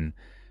off when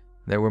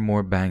there were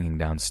more banging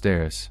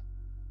downstairs.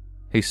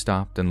 He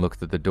stopped and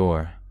looked at the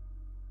door,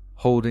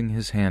 holding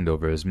his hand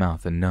over his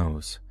mouth and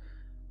nose.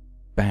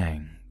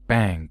 Bang,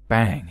 bang,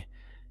 bang.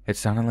 It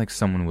sounded like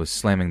someone was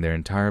slamming their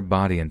entire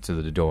body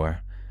into the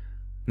door.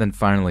 Then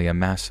finally a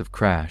massive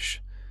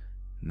crash.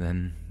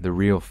 Then the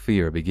real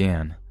fear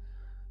began.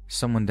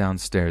 Someone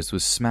downstairs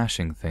was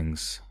smashing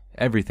things,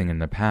 everything in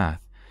their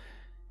path.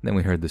 Then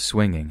we heard the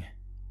swinging.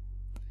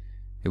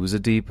 It was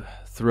a deep,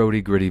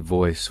 throaty, gritty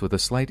voice with a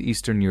slight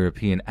Eastern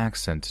European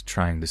accent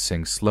trying to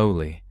sing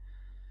slowly.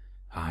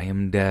 "I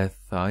am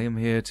death, I am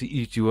here to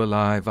eat you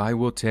alive, I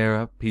will tear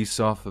a piece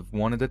off of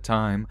one at a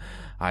time,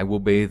 I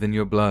will bathe in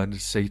your blood,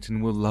 Satan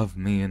will love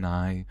me and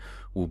I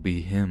will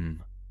be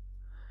him."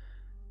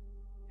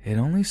 It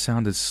only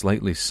sounded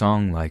slightly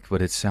song-like,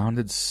 but it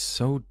sounded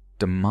so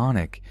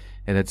demonic,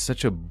 it had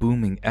such a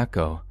booming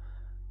echo.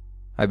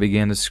 I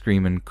began to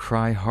scream and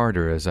cry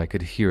harder as I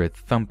could hear it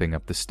thumping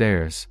up the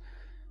stairs.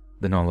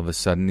 Then all of a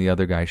sudden the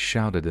other guy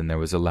shouted and there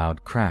was a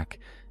loud crack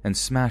and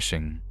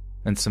smashing,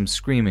 and some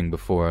screaming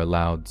before a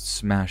loud,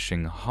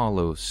 smashing,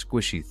 hollow,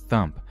 squishy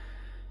thump.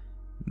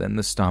 Then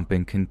the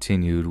stomping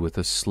continued with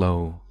a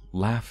slow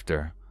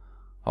laughter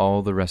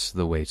all the rest of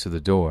the way to the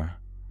door.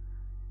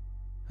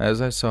 As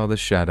I saw the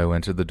shadow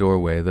enter the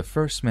doorway, the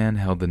first man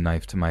held the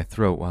knife to my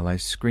throat while I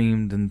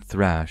screamed and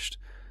thrashed.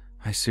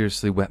 I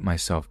seriously wet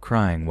myself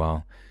crying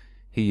while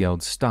he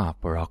yelled,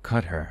 "Stop or I'll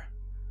cut her."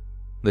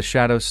 The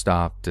shadow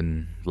stopped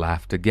and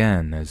laughed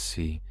again as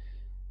he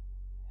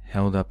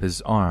held up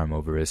his arm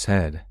over his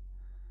head.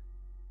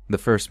 The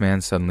first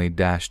man suddenly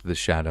dashed the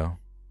shadow.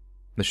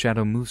 The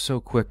shadow moved so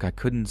quick I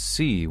couldn't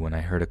see when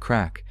I heard a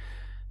crack,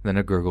 then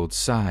a gurgled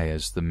sigh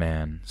as the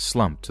man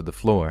slumped to the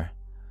floor.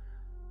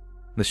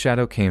 The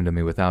shadow came to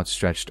me with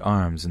outstretched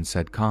arms and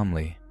said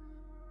calmly,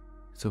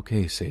 "It's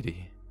okay,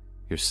 Sadie.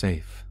 You're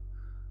safe.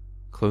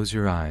 Close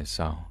your eyes.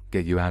 I'll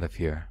get you out of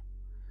here."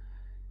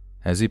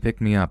 As he picked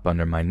me up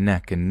under my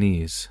neck and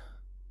knees,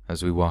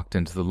 as we walked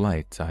into the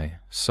light, I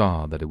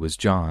saw that it was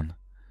John.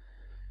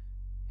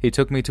 He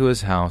took me to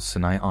his house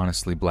and I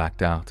honestly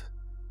blacked out.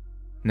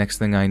 Next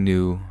thing I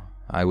knew,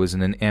 I was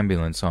in an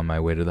ambulance on my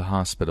way to the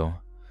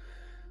hospital.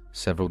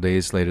 Several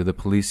days later, the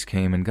police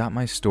came and got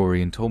my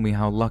story and told me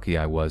how lucky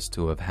I was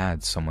to have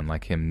had someone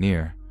like him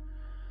near.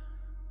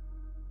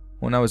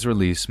 When I was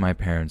released, my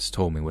parents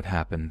told me what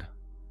happened.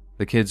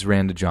 The kids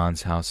ran to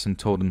John's house and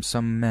told him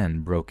some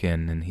men broke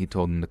in, and he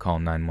told them to call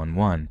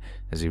 911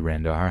 as he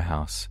ran to our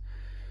house.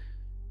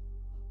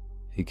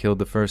 He killed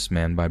the first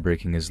man by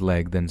breaking his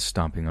leg, then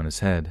stomping on his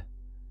head.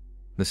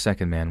 The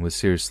second man was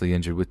seriously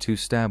injured with 2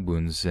 stab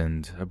wounds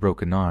and a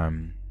broken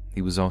arm.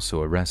 He was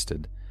also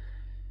arrested.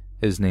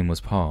 His name was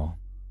Paul.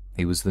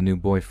 He was the new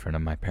boyfriend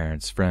of my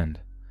parents' friend.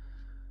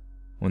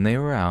 When they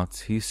were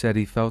out, he said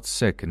he felt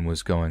sick and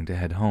was going to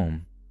head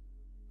home.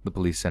 The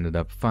police ended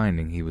up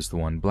finding he was the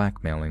one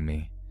blackmailing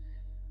me.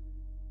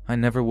 I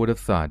never would have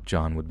thought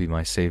John would be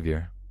my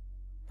savior.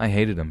 I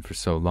hated him for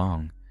so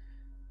long.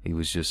 He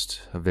was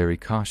just a very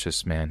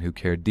cautious man who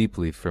cared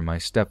deeply for my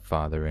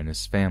stepfather and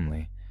his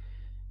family.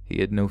 He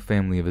had no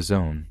family of his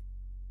own.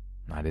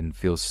 I didn't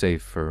feel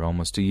safe for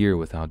almost a year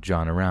without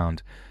John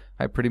around.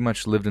 I pretty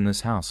much lived in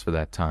this house for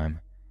that time.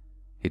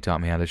 He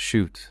taught me how to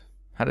shoot,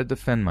 how to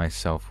defend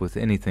myself with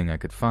anything I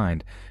could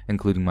find,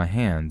 including my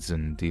hands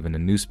and even a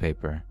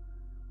newspaper.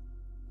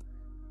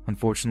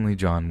 Unfortunately,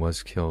 John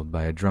was killed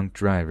by a drunk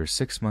driver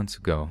 6 months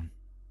ago.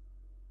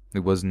 It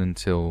wasn't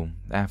until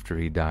after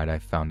he died I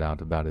found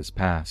out about his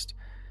past.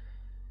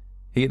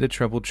 He had a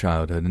troubled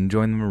childhood and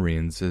joined the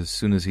Marines as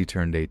soon as he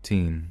turned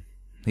 18.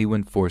 He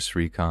went Force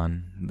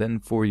Recon, then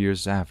 4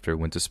 years after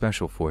went to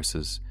Special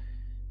Forces.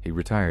 He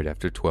retired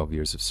after 12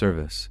 years of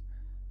service.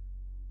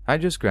 I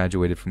just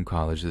graduated from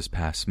college this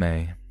past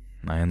May.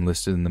 I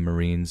enlisted in the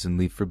Marines and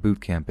leave for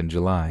boot camp in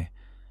July.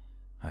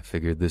 I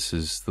figured this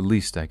is the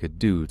least I could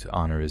do to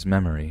honor his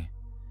memory.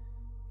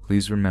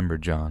 Please remember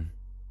John.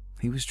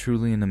 He was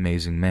truly an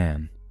amazing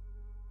man,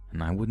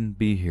 and I wouldn't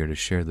be here to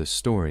share this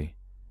story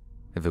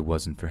if it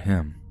wasn't for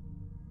him.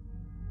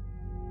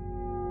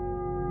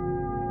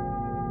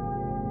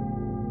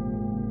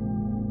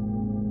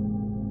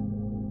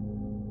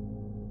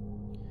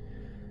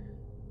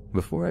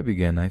 Before I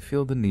begin, I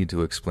feel the need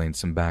to explain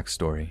some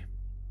backstory.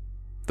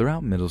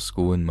 Throughout middle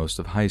school and most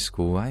of high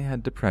school, I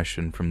had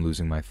depression from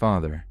losing my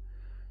father.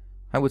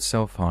 I would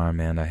self-harm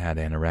and I had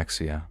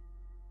anorexia.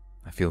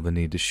 I feel the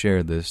need to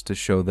share this to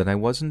show that I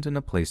wasn't in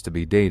a place to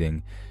be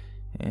dating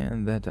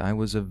and that I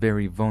was a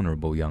very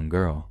vulnerable young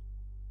girl.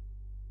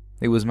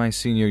 It was my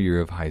senior year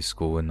of high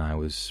school and I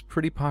was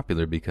pretty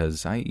popular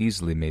because I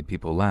easily made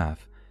people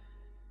laugh.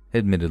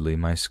 Admittedly,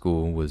 my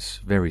school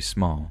was very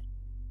small.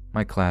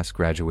 My class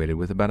graduated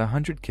with about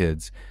 100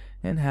 kids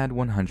and had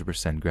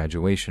 100%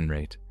 graduation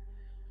rate.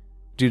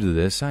 Due to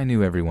this, I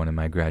knew everyone in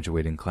my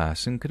graduating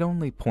class and could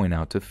only point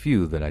out a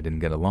few that I didn't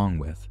get along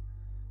with.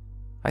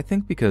 I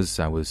think because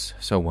I was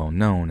so well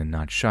known and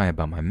not shy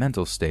about my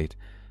mental state,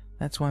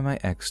 that's why my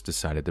ex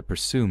decided to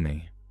pursue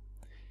me.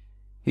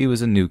 He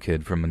was a new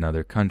kid from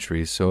another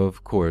country, so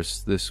of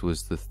course this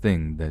was the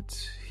thing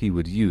that he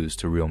would use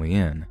to reel me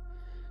in.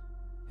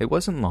 It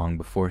wasn't long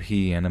before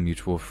he and a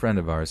mutual friend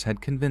of ours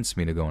had convinced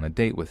me to go on a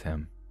date with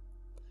him.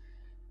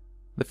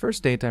 The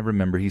first date, I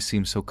remember he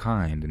seemed so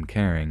kind and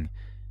caring,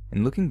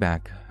 and looking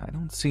back, I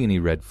don't see any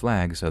red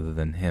flags other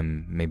than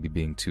him maybe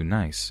being too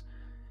nice.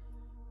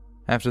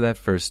 After that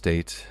first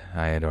date,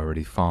 I had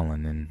already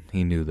fallen, and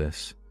he knew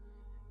this.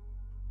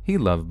 He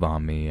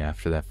love-bombed me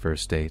after that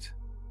first date.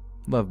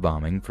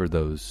 Love-bombing, for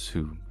those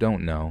who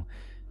don't know,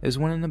 is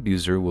when an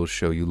abuser will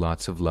show you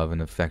lots of love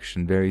and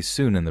affection very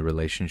soon in the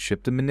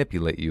relationship to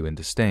manipulate you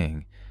into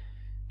staying.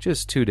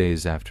 Just 2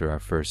 days after our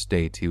first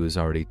date, he was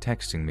already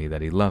texting me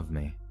that he loved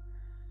me.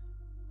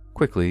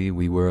 Quickly,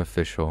 we were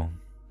official,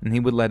 and he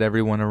would let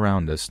everyone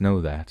around us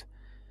know that.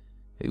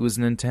 It was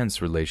an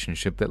intense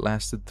relationship that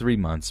lasted 3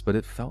 months, but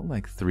it felt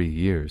like 3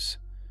 years.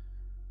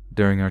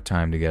 During our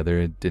time together,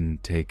 it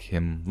didn't take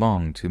him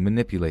long to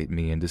manipulate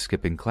me into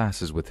skipping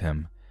classes with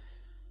him.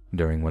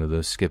 During one of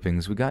those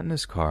skippings, we got in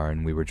his car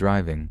and we were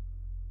driving.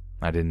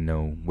 I didn't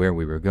know where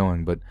we were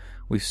going, but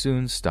we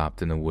soon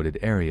stopped in a wooded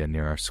area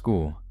near our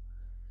school.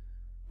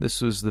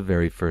 This was the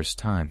very first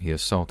time he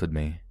assaulted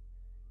me.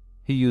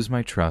 He used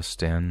my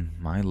trust and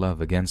my love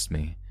against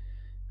me.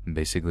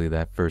 Basically,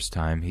 that first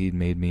time, he'd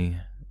made me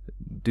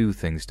do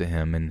things to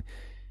him, and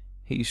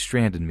he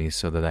stranded me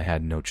so that I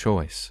had no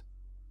choice.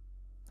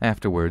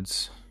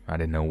 Afterwards, I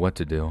didn't know what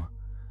to do.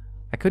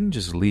 I couldn't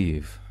just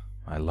leave.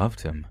 I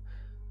loved him,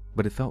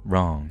 but it felt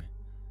wrong.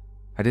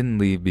 I didn't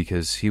leave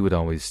because he would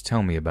always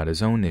tell me about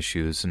his own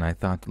issues, and I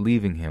thought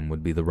leaving him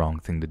would be the wrong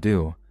thing to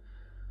do.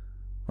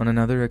 On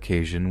another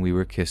occasion, we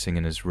were kissing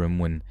in his room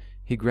when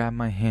he grabbed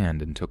my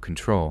hand and took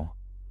control.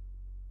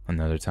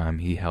 Another time,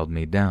 he held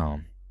me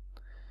down.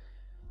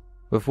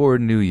 Before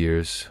New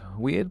Year's,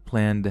 we had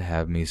planned to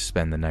have me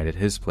spend the night at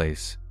his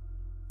place.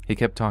 He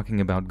kept talking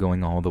about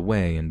going all the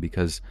way, and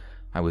because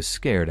I was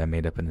scared, I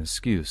made up an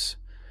excuse.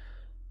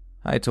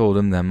 I told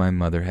him that my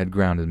mother had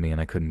grounded me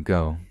and I couldn't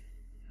go.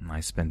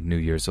 I spent New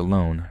Year's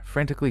alone,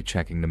 frantically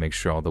checking to make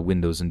sure all the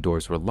windows and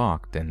doors were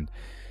locked and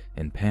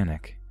in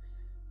panic.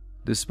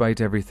 Despite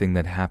everything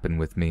that happened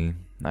with me,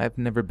 I've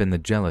never been the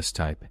jealous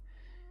type.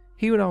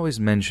 He would always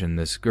mention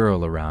this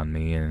girl around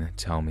me and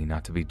tell me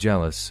not to be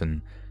jealous,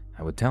 and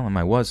I would tell him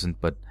I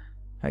wasn't, but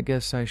I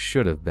guess I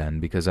should have been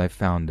because I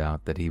found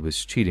out that he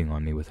was cheating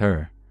on me with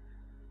her.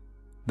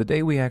 The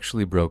day we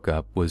actually broke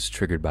up was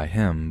triggered by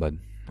him, but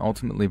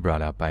ultimately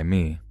brought out by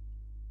me.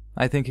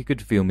 I think he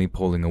could feel me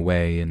pulling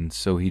away, and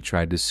so he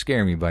tried to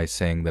scare me by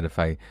saying that if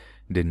I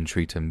didn't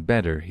treat him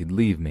better, he'd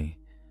leave me.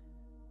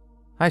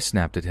 I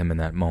snapped at him in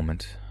that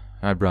moment.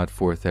 I brought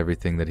forth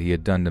everything that he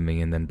had done to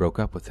me and then broke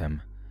up with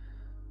him.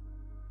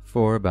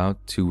 For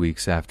about 2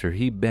 weeks after,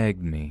 he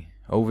begged me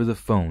over the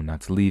phone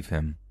not to leave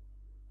him.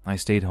 I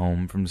stayed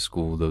home from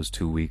school those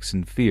 2 weeks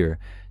in fear,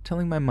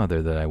 telling my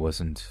mother that I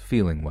wasn't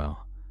feeling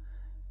well.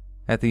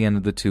 At the end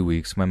of the 2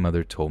 weeks, my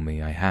mother told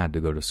me I had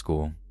to go to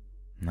school.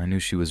 I knew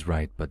she was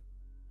right, but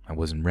I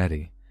wasn't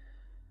ready.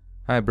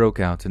 I broke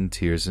out in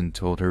tears and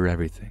told her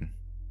everything.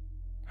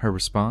 Her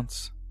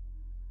response?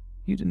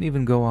 "You didn't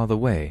even go all the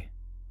way.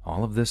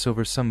 All of this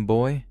over some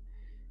boy?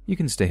 You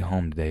can stay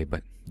home today,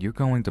 but you're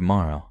going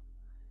tomorrow."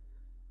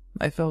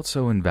 I felt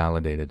so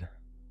invalidated.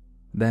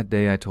 That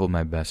day I told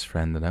my best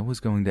friend that I was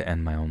going to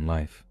end my own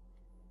life.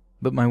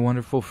 But my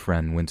wonderful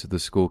friend went to the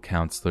school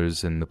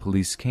counselors and the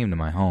police came to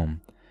my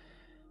home.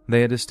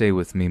 They had to stay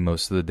with me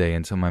most of the day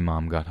until my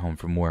mom got home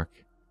from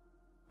work.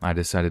 I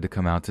decided to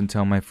come out and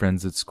tell my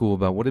friends at school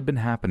about what had been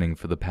happening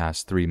for the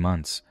past 3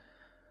 months.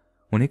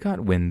 When he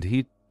got wind,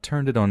 he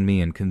turned it on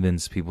me and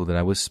convinced people that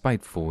I was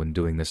spiteful in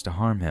doing this to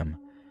harm him.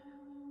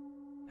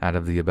 Out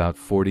of the about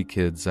 40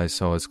 kids I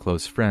saw as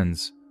close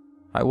friends,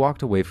 I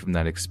walked away from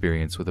that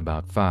experience with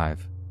about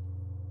 5.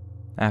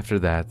 After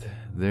that,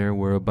 there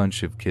were a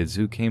bunch of kids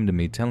who came to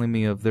me telling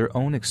me of their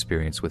own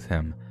experience with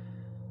him.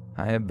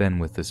 I have been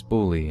with this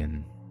bully,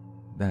 and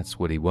that's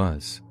what he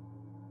was.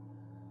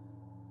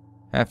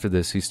 After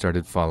this, he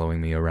started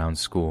following me around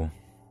school.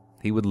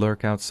 He would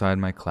lurk outside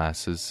my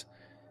classes.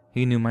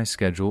 He knew my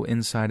schedule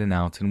inside and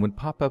out and would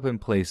pop up in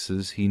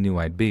places he knew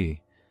I'd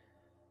be.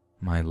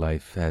 My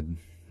life had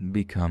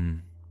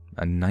become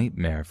a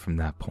nightmare from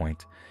that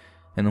point,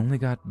 and only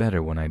got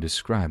better when I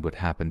described what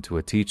happened to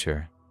a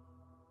teacher.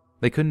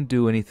 They couldn't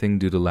do anything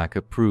due to lack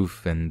of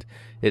proof and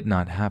it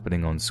not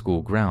happening on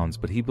school grounds,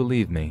 but he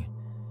believed me.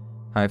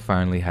 I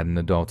finally had an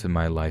adult in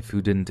my life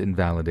who didn't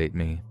invalidate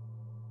me.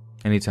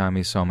 Anytime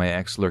he saw my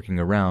ex lurking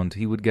around,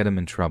 he would get him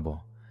in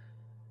trouble.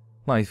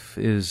 Life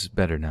is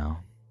better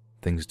now.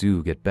 Things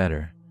do get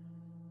better.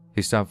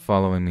 He stopped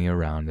following me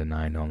around and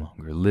I no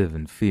longer live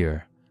in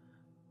fear.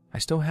 I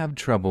still have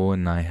trouble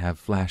and I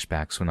have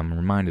flashbacks when I'm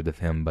reminded of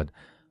him, but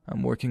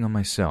I'm working on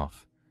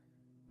myself.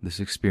 This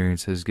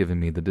experience has given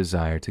me the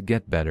desire to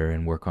get better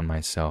and work on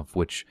myself,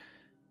 which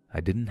I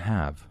didn't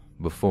have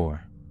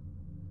before.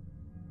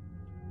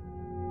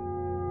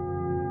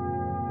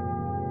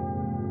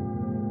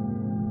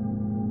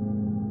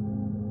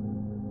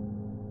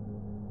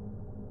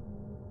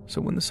 So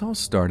when this all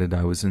started,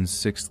 I was in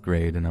 6th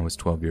grade and I was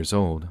 12 years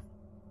old.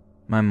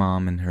 My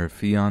mom and her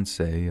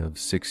fiancé of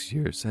 6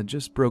 years had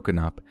just broken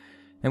up,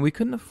 and we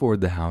couldn't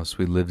afford the house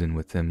we lived in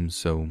with him,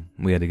 so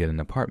we had to get an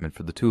apartment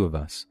for the two of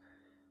us.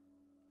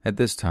 At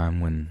this time,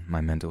 when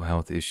my mental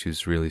health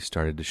issues really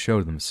started to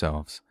show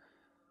themselves,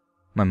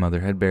 my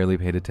mother had barely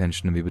paid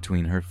attention to me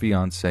between her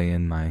fiancé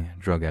and my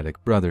drug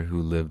addict brother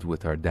who lived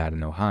with our dad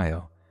in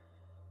Ohio.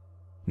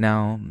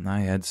 Now, I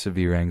had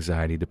severe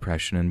anxiety,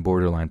 depression, and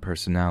borderline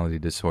personality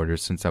disorder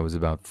since I was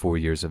about 4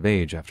 years of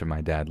age after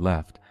my dad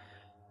left.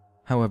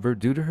 However,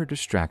 due to her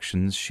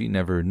distractions, she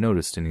never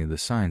noticed any of the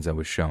signs I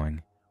was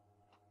showing.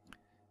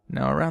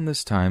 Now, around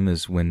this time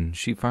is when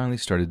she finally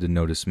started to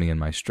notice me and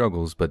my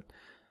struggles, but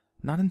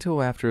not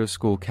until after a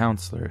school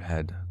counselor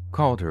had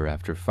called her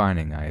after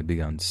finding I had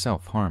begun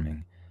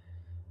self-harming.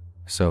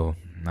 So,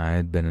 I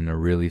had been in a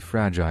really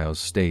fragile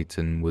state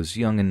and was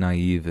young and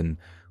naive and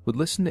would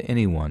listen to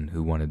anyone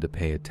who wanted to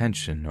pay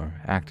attention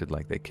or acted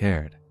like they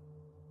cared.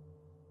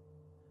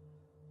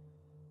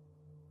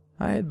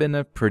 I had been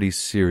a pretty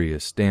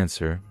serious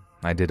dancer.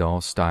 I did all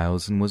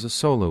styles and was a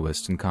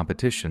soloist in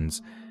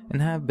competitions,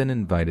 and have been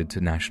invited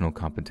to national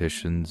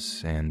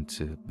competitions and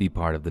to be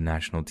part of the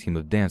national team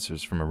of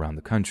dancers from around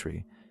the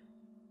country.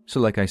 So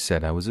like I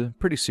said, I was a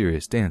pretty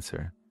serious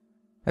dancer.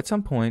 At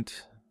some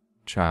point,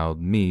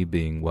 me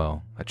being,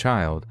 well, a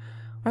child,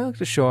 I like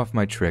to show off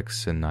my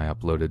tricks, and I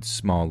uploaded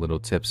small little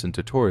tips and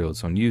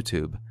tutorials on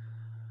YouTube.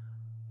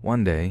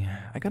 One day,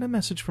 I got a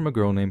message from a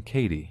girl named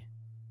Katie.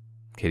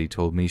 Katie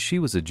told me she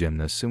was a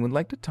gymnast and would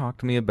like to talk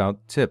to me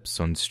about tips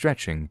on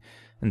stretching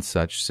and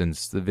such,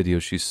 since the video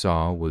she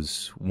saw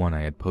was one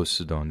I had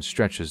posted on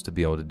stretches to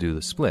be able to do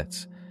the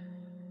splits.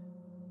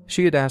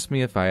 She had asked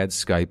me if I had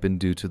Skype, and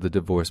due to the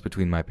divorce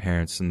between my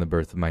parents and the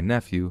birth of my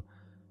nephew,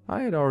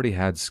 I had already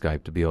had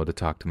Skype to be able to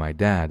talk to my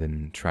dad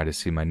and try to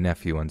see my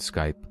nephew on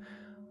Skype,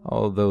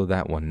 although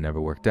that one never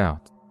worked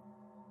out.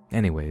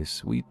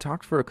 Anyways, we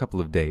talked for a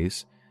couple of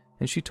days,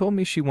 and she told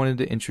me she wanted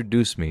to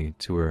introduce me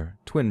to her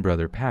twin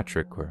brother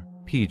Patrick, or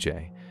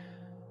PJ,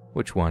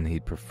 which one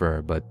he'd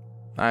prefer, but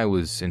I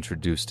was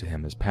introduced to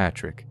him as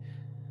Patrick.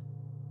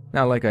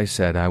 Now, like I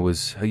said, I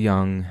was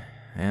young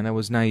and I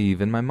was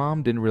naive, and my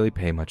mom didn't really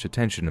pay much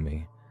attention to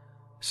me.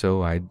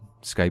 So I'd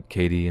Skype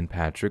Katie and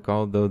Patrick,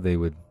 although they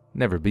would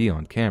never be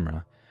on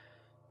camera.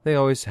 They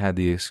always had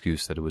the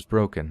excuse that it was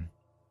broken.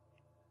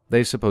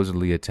 They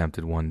supposedly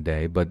attempted one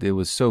day, but it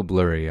was so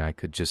blurry I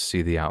could just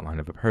see the outline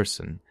of a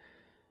person.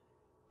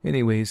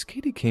 Anyways,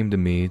 Katie came to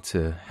me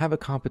to have a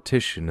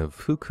competition of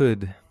who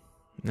could,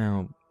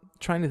 now,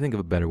 trying to think of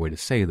a better way to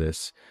say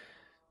this,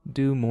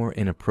 do more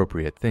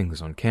inappropriate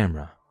things on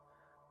camera,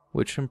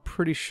 which I'm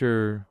pretty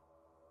sure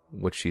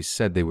what she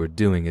said they were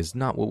doing is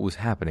not what was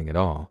happening at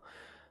all.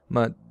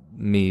 But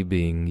me,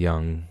 being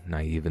young,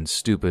 naive, and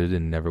stupid,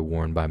 and never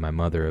warned by my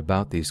mother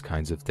about these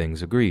kinds of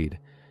things, agreed.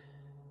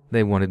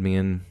 They wanted me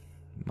in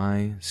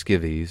my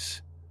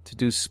skivvies to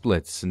do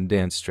splits and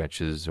dance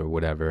stretches or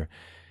whatever,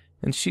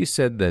 and she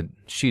said that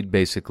she'd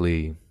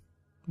basically,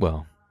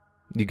 well,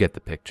 you get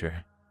the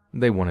picture.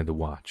 They wanted to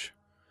watch.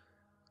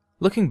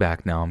 Looking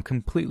back now, I'm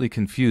completely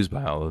confused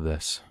by all of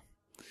this.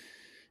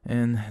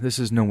 And this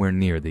is nowhere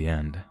near the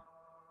end.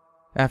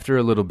 After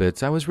a little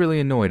bit, I was really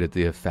annoyed at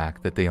the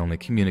fact that they only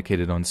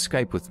communicated on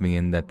Skype with me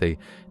and that they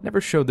never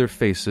showed their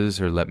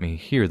faces or let me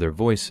hear their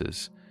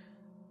voices.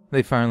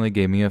 They finally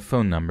gave me a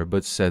phone number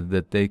but said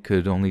that they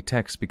could only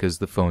text because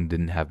the phone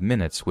didn't have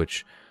minutes,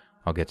 which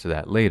I'll get to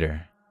that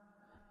later.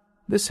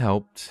 This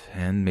helped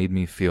and made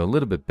me feel a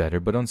little bit better,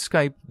 but on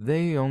Skype,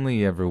 they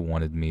only ever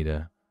wanted me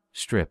to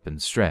strip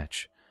and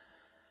stretch.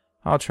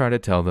 I'll try to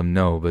tell them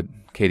no, but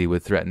Katie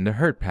would threaten to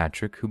hurt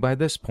Patrick, who by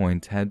this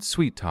point had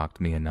sweet-talked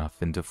me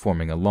enough into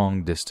forming a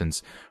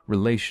long-distance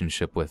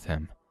relationship with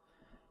him.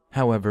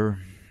 However,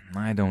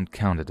 I don't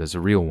count it as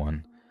a real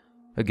one.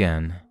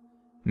 Again,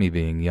 me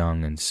being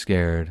young and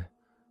scared,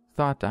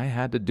 thought I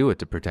had to do it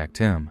to protect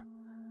him.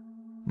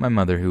 My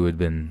mother, who had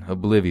been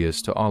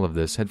oblivious to all of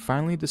this, had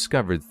finally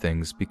discovered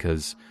things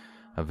because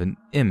of an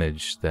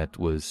image that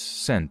was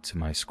sent to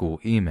my school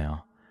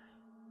email,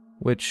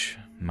 which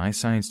my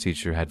science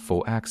teacher had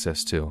full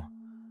access to.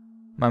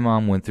 My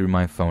mom went through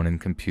my phone and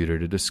computer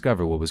to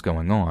discover what was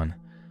going on.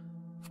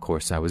 Of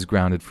course, I was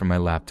grounded from my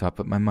laptop,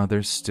 but my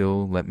mother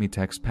still let me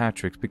text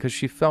Patrick because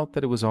she felt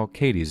that it was all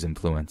Katie's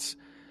influence.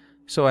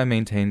 So I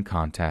maintained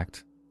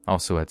contact.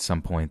 Also, at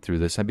some point through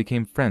this, I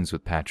became friends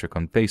with Patrick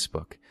on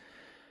Facebook.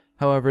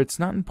 However, it's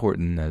not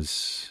important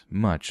as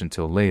much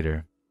until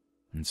later,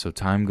 and so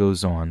time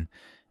goes on,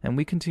 and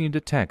we continue to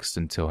text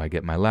until I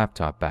get my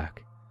laptop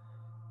back.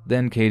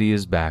 Then Katie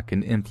is back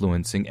and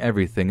influencing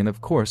everything, and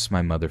of course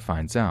my mother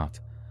finds out.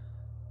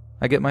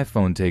 I get my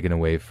phone taken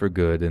away for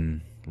good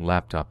and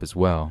laptop as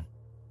well.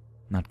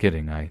 Not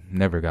kidding, I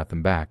never got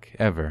them back,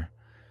 ever.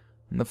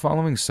 And the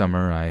following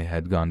summer I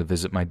had gone to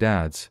visit my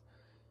dad's.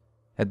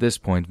 At this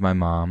point my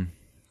mom,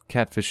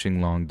 catfishing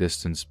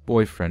long-distance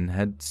boyfriend,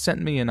 had sent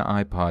me an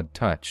iPod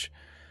Touch,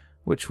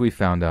 which we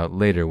found out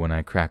later when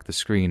I cracked the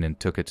screen and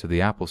took it to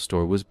the Apple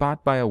store was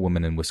bought by a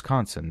woman in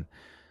Wisconsin.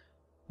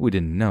 We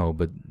didn't know,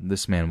 but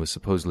this man was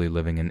supposedly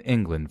living in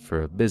England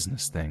for a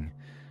business thing.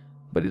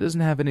 But it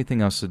doesn't have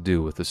anything else to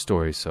do with the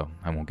story, so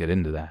I won't get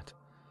into that.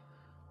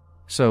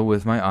 So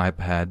with my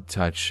iPad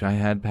Touch, I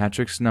had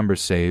Patrick's number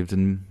saved,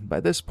 and by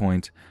this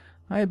point,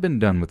 I had been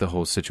done with the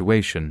whole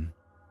situation.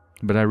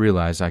 But I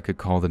realized I could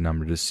call the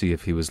number to see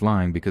if he was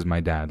lying because my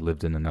dad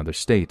lived in another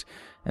state,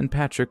 and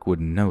Patrick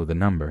wouldn't know the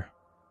number.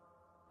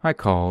 I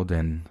called,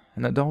 and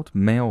an adult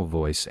male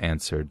voice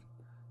answered.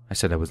 I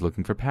said I was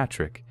looking for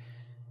Patrick,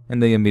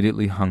 and they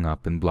immediately hung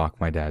up and blocked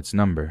my dad's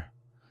number.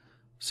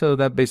 So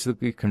that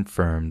basically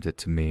confirmed it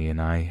to me,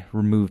 and I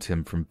removed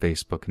him from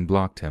Facebook and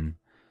blocked him.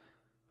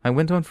 I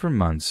went on for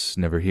months,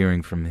 never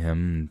hearing from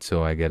him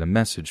until I get a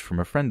message from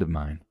a friend of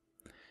mine.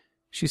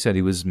 She said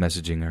he was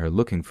messaging her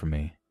looking for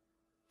me,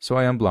 so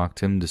I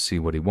unblocked him to see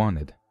what he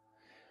wanted.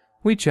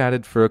 We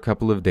chatted for a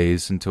couple of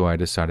days until I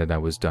decided I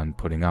was done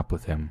putting up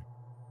with him.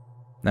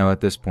 Now at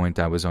this point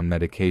I was on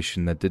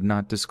medication that did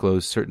not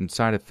disclose certain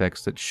side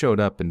effects that showed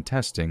up in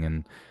testing,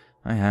 and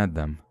I had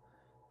them.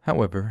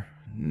 However,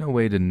 no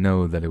way to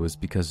know that it was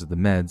because of the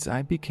meds.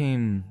 I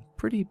became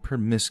pretty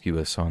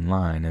promiscuous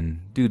online,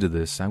 and due to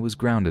this I was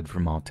grounded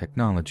from all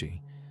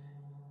technology.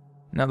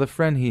 Now the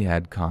friend he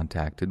had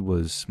contacted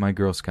was my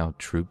Girl Scout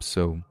troop,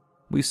 so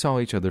we saw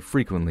each other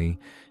frequently,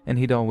 and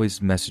he'd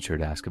always message her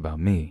to ask about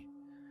me.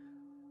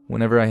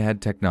 Whenever I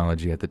had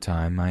technology at the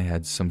time, I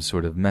had some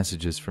sort of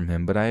messages from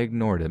him, but I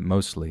ignored it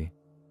mostly.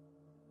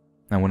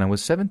 Now when I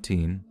was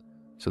 17,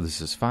 so this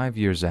is 5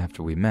 years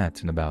after we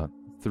met and about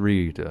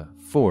 3 to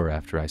 4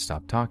 after I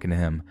stopped talking to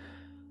him,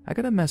 I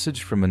got a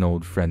message from an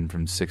old friend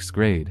from 6th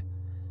grade.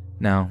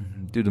 Now,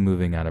 due to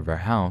moving out of our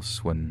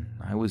house when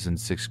I was in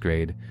 6th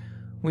grade,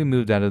 we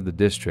moved out of the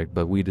district,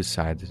 but we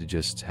decided to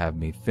just have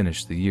me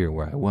finish the year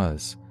where I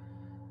was.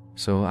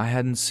 So I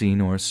hadn't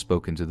seen or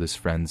spoken to this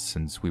friend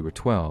since we were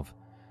 12.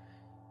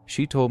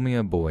 She told me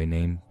a boy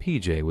named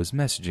PJ was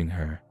messaging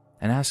her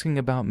and asking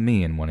about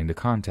me and wanting to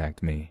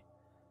contact me.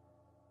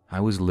 I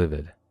was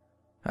livid.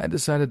 I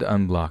decided to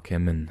unblock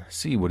him and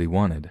see what he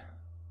wanted.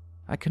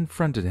 I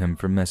confronted him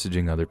for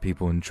messaging other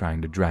people and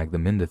trying to drag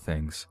them into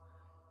things.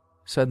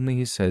 Suddenly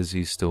he says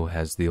he still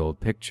has the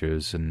old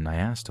pictures, and I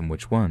asked him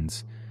which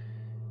ones.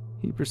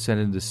 He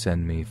proceeded to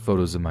send me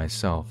photos of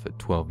myself at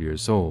 12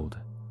 years old.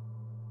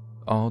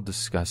 All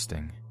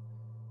disgusting.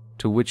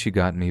 To which he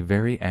got me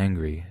very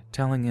angry,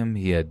 telling him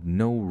he had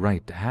no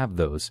right to have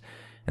those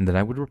and that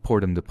I would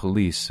report him to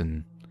police,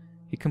 and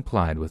he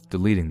complied with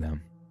deleting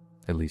them.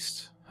 At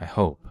least, I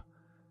hope,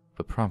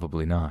 but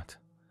probably not.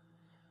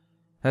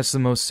 That's the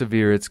most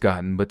severe it's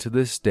gotten, but to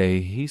this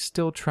day he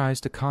still tries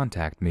to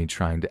contact me,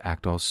 trying to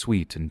act all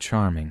sweet and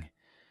charming.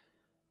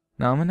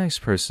 Now, I'm a nice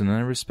person and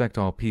I respect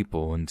all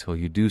people until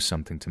you do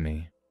something to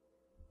me.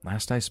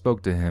 Last I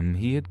spoke to him,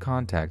 he had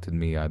contacted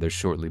me either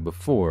shortly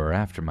before or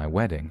after my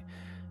wedding,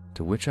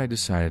 to which I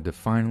decided to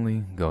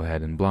finally go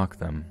ahead and block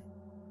them.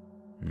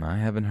 I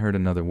haven't heard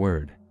another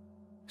word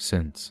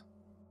since.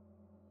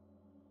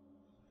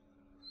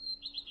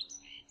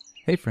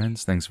 Hey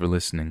friends, thanks for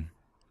listening.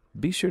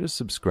 Be sure to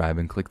subscribe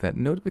and click that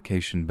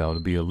notification bell to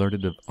be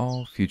alerted of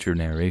all future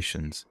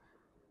narrations.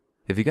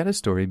 If you got a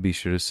story, be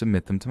sure to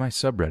submit them to my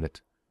subreddit,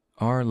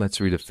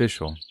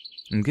 r/letsreadofficial,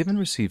 and give and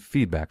receive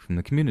feedback from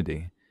the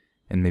community,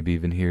 and maybe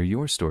even hear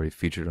your story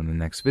featured on the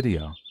next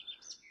video.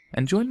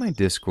 And join my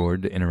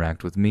Discord to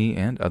interact with me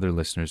and other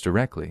listeners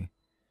directly.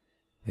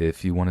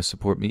 If you want to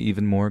support me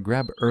even more,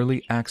 grab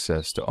early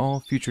access to all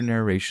future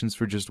narrations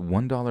for just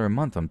 $1 a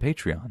month on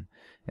Patreon,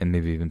 and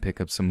maybe even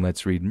pick up some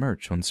Let's Read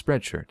merch on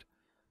Spreadshirt.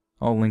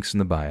 All links in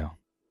the bio.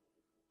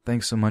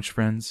 Thanks so much,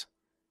 friends,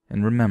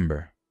 and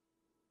remember,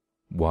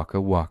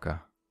 Waka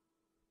Waka.